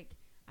water break.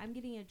 I'm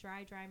getting a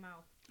dry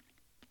mouth.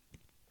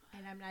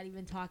 And I'm not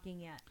even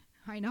talking yet.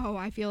 I know.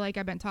 I feel like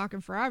I've been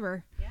talking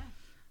forever. Yeah.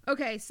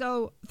 Okay,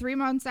 so 3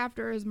 months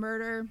after his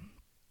murder,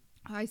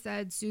 I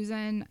said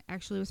Susan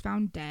actually was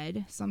found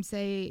dead. Some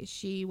say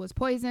she was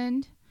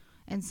poisoned,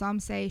 and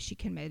some say she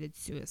committed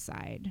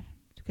suicide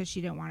because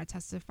she didn't want to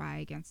testify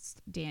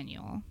against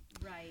Daniel.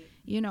 Right.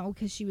 You know,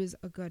 because she was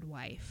a good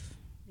wife.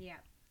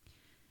 Yeah.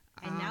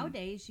 And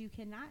nowadays, you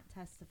cannot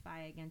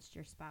testify against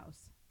your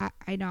spouse.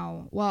 I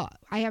know. Well,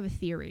 I have a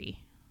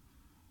theory.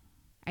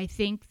 I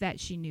think that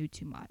she knew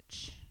too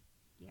much.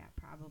 Yeah,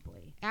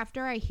 probably.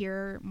 After I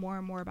hear more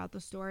and more about the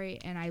story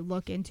and I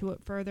look into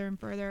it further and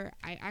further,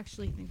 I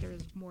actually think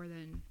there's more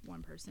than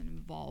one person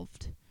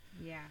involved.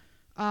 Yeah.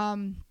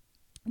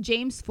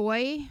 James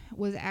Foy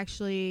was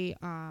actually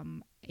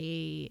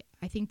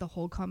I think the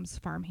Holcombs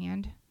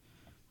farmhand.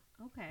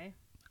 Okay.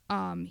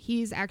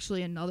 He's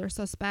actually another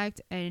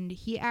suspect, and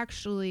he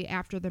actually,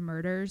 after the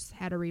murders,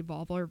 had a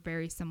revolver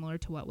very similar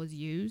to what was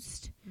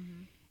used.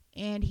 Mm-hmm.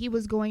 And he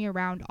was going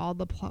around all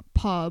the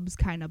pubs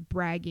kind of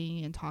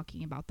bragging and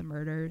talking about the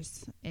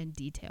murders in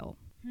detail.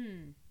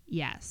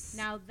 Yes.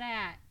 Now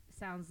that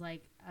sounds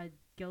like a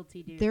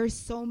guilty dude. There's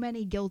so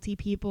many guilty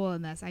people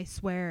in this, I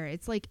swear.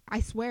 It's like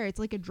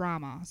a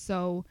drama.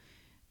 So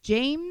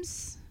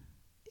James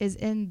is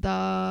in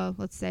the,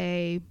 let's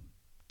say,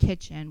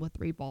 kitchen with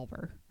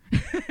revolver.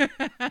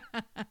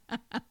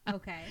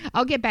 Okay.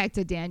 I'll get back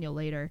to Daniel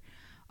later.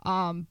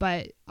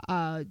 But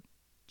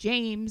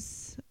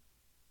James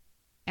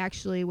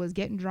actually was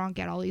getting drunk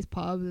at all these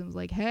pubs and was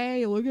like,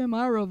 "Hey, look at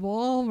my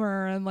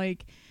revolver," and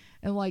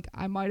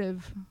I might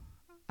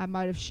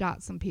have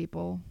shot some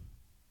people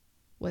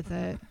with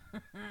it.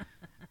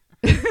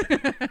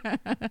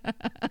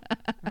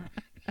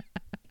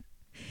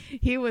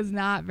 He was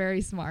not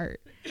very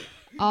smart.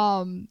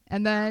 And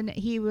then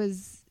he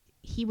was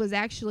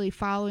actually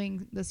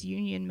following this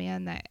Union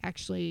man that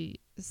actually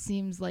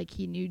seems like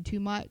he knew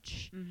too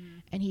much,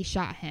 and he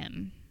shot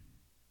him.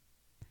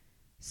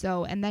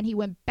 So, and then he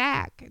went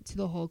back to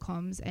the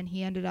Holcombs, and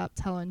he ended up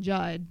telling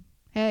Judd,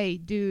 "Hey,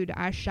 dude,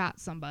 I shot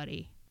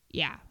somebody."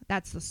 Yeah,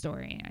 that's the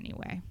story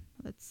anyway.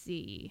 Let's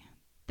see.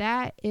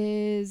 That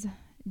is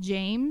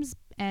James.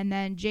 And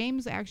then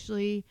James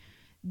actually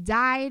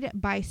died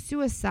by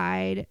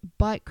suicide,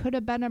 but could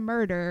have been a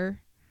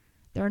murder.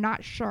 They're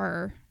not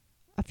sure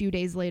a few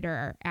days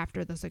later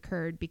after this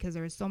occurred, because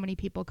there were so many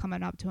people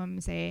coming up to him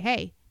and say,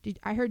 "Hey,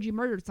 I heard you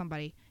murdered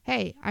somebody.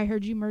 Hey, I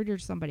heard you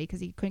murdered somebody,"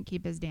 because he couldn't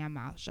keep his damn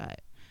mouth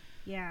shut.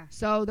 Yeah.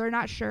 So they're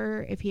not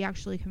sure if he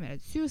actually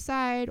committed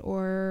suicide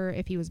or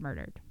if he was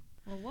murdered.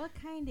 Well, what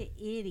kind of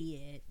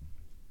idiot?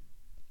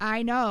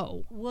 I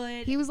know.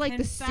 He was like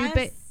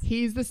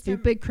he's the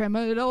stupid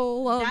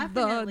criminal of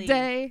the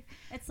day.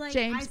 It's like,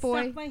 James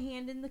Foy. Stuck my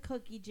hand in the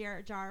cookie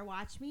jar.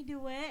 Watch me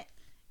do it.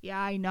 Yeah,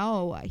 I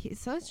know. He's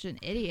such an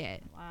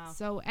idiot. Wow.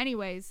 So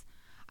anyways,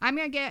 I'm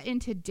going to get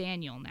into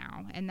Daniel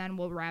now, and then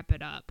we'll wrap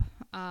it up.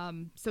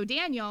 So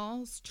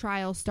Daniel's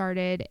trial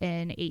started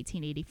in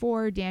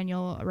 1884.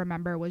 Daniel,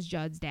 remember, was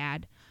Judd's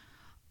dad.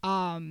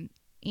 And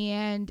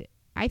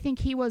I think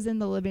he was in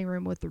the living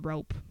room with the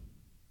rope.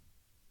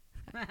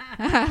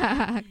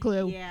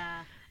 Clue.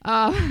 Yeah.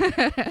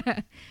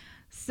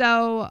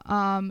 So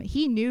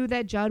he knew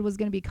that Judd was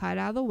going to be cut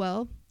out of the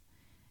will,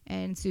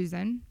 and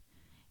Susan,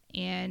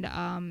 and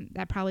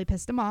that probably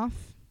pissed him off.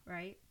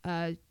 Right.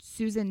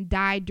 Susan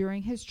died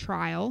during his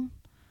trial.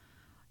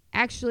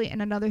 Actually,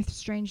 and another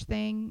strange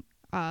thing,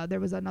 there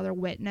was another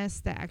witness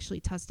that actually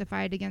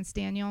testified against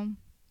Daniel.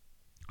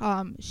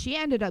 She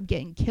ended up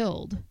getting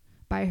killed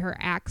by her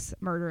axe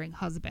murdering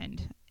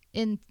husband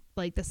in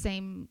like the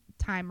same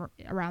time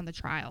around the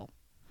trial.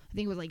 I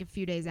think it was like a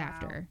few days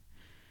after.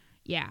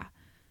 Yeah.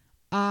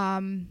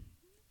 Their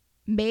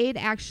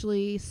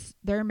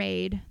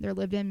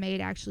live-in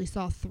maid actually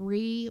saw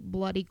 3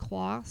 bloody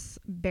cloths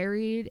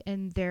buried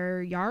in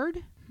their yard,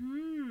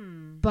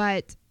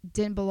 but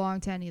didn't belong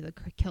to any of the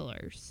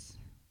killers.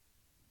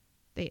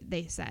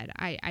 They said,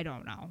 I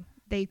don't know.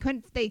 They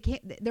couldn't. They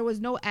can't. There was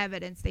no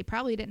evidence. They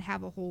probably didn't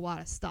have a whole lot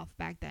of stuff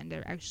back then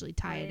to actually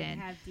tie it in.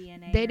 Have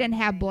DNA. They didn't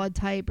have blood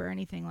type or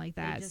anything like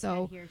that. They just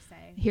so had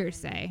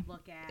hearsay.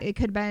 Look at. It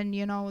could have been,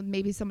 you know,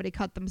 maybe somebody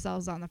cut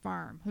themselves on the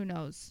farm. Who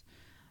knows?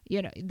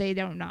 You know, they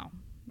don't know.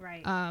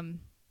 Right. And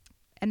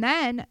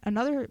then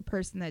another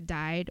person that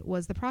died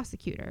was the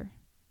prosecutor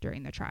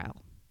during the trial.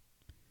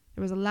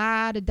 There was a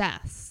lot of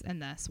deaths in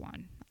this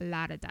one. A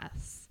lot of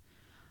deaths.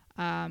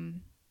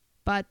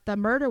 But the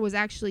murder was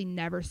actually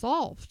never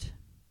solved.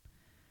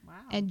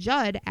 Wow. And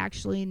Judd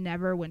actually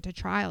never went to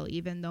trial,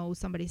 even though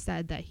somebody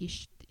said that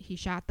he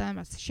shot them.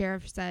 A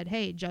sheriff said,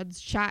 "Hey, Judd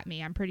shot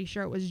me. I'm pretty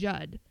sure it was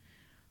Judd."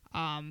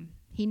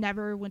 He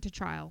never went to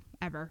trial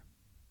ever.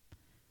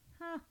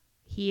 Huh.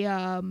 He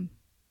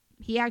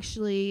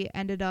actually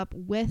ended up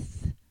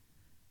with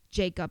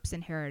Jacob's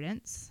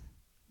inheritance,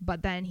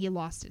 but then he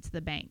lost it to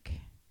the bank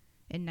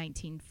in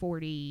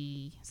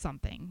 1940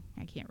 something.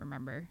 I can't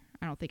remember.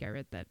 I don't think I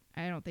wrote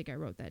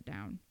that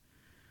down.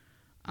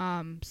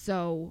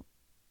 So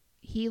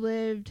he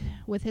lived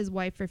with his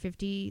wife for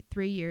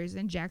 53 years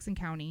in Jackson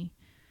County.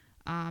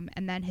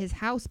 And then his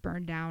house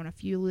burned down a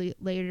few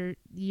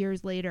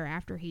years later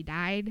after he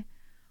died.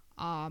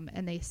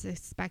 And they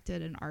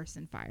suspected an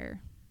arson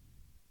fire.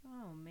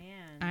 Oh,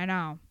 man. I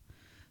know.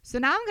 So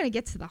now I'm going to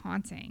get to the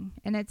haunting,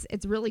 and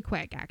it's really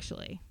quick,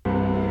 actually.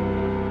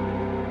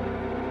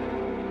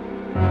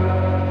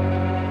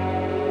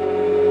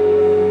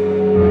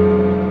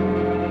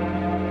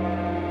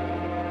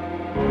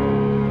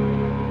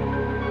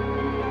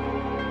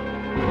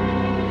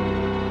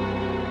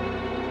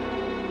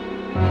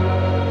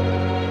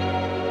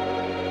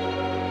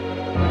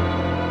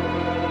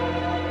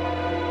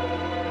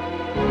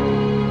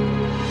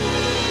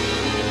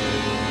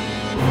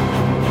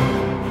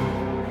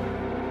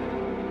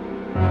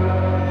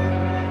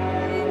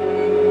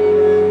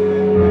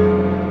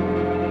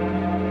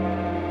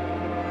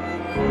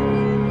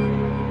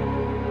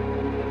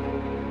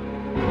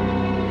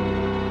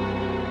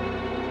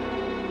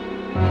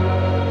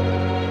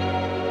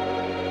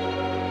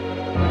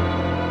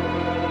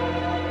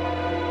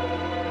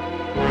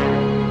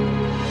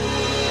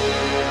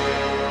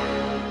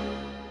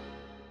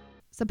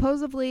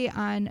 Supposedly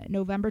on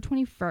November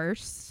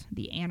 21st,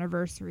 the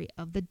anniversary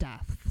of the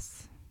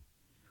deaths.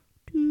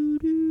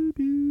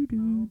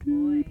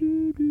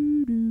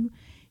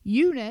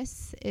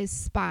 Eunice is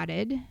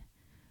spotted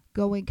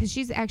going, because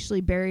she's actually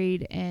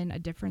buried in a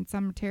different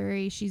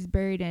cemetery. She's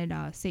buried in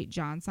St.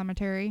 John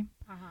Cemetery.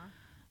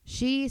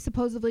 She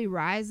supposedly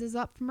rises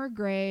up from her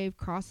grave,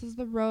 crosses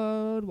the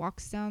road,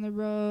 walks down the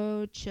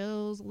road,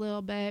 chills a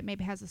little bit,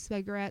 maybe has a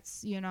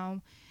cigarettes, you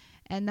know,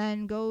 and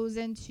then goes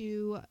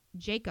into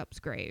Jacob's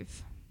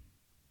grave.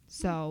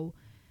 So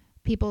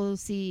people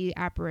see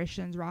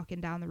apparitions walking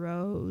down the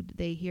road.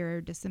 They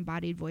hear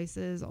disembodied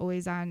voices,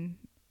 always on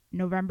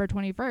November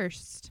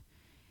 21st.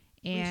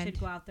 And we should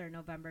go out there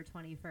November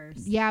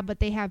 21st. Yeah, but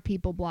they have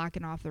people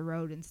blocking off the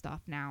road and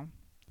stuff now.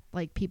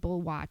 Like,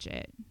 people watch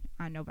it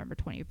on November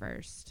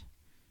 21st.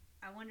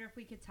 I wonder if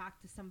we could talk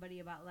to somebody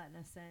about letting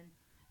us in.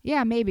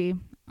 Yeah, maybe.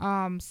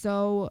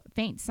 So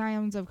faint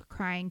sounds of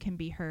crying can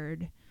be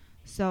heard.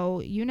 So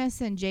Eunice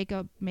and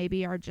Jacob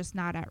maybe are just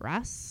not at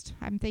rest,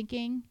 I'm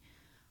thinking.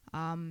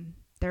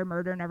 Their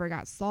murder never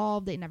got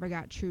solved. They never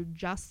got true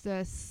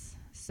justice.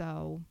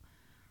 So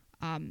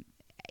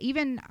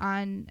even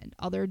on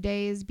other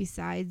days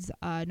besides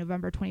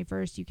November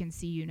 21st, you can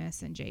see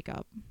Eunice and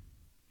Jacob.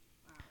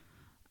 Wow.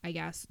 I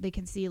guess they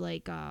can see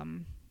like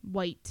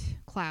white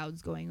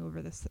clouds going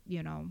over the,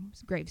 you know,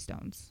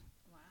 gravestones.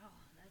 Wow,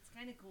 that's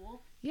kind of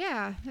cool.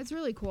 Yeah, it's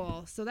really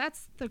cool. So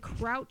that's the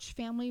Crouch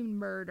family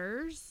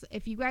murders.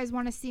 If you guys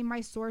want to see my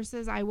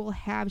sources, I will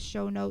have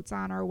show notes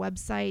on our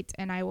website,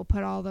 and I will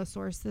put all the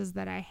sources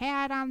that I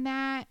had on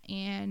that,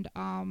 and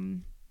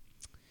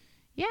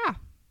yeah,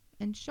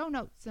 and show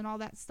notes and all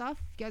that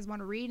stuff. If you guys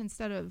want to read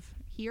instead of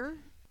hear.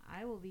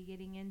 I will be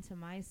getting into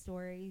my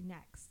story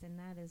next, and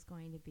that is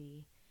going to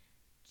be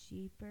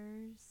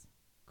Jeepers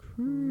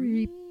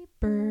Creepers.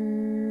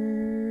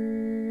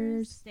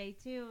 Stay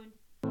tuned.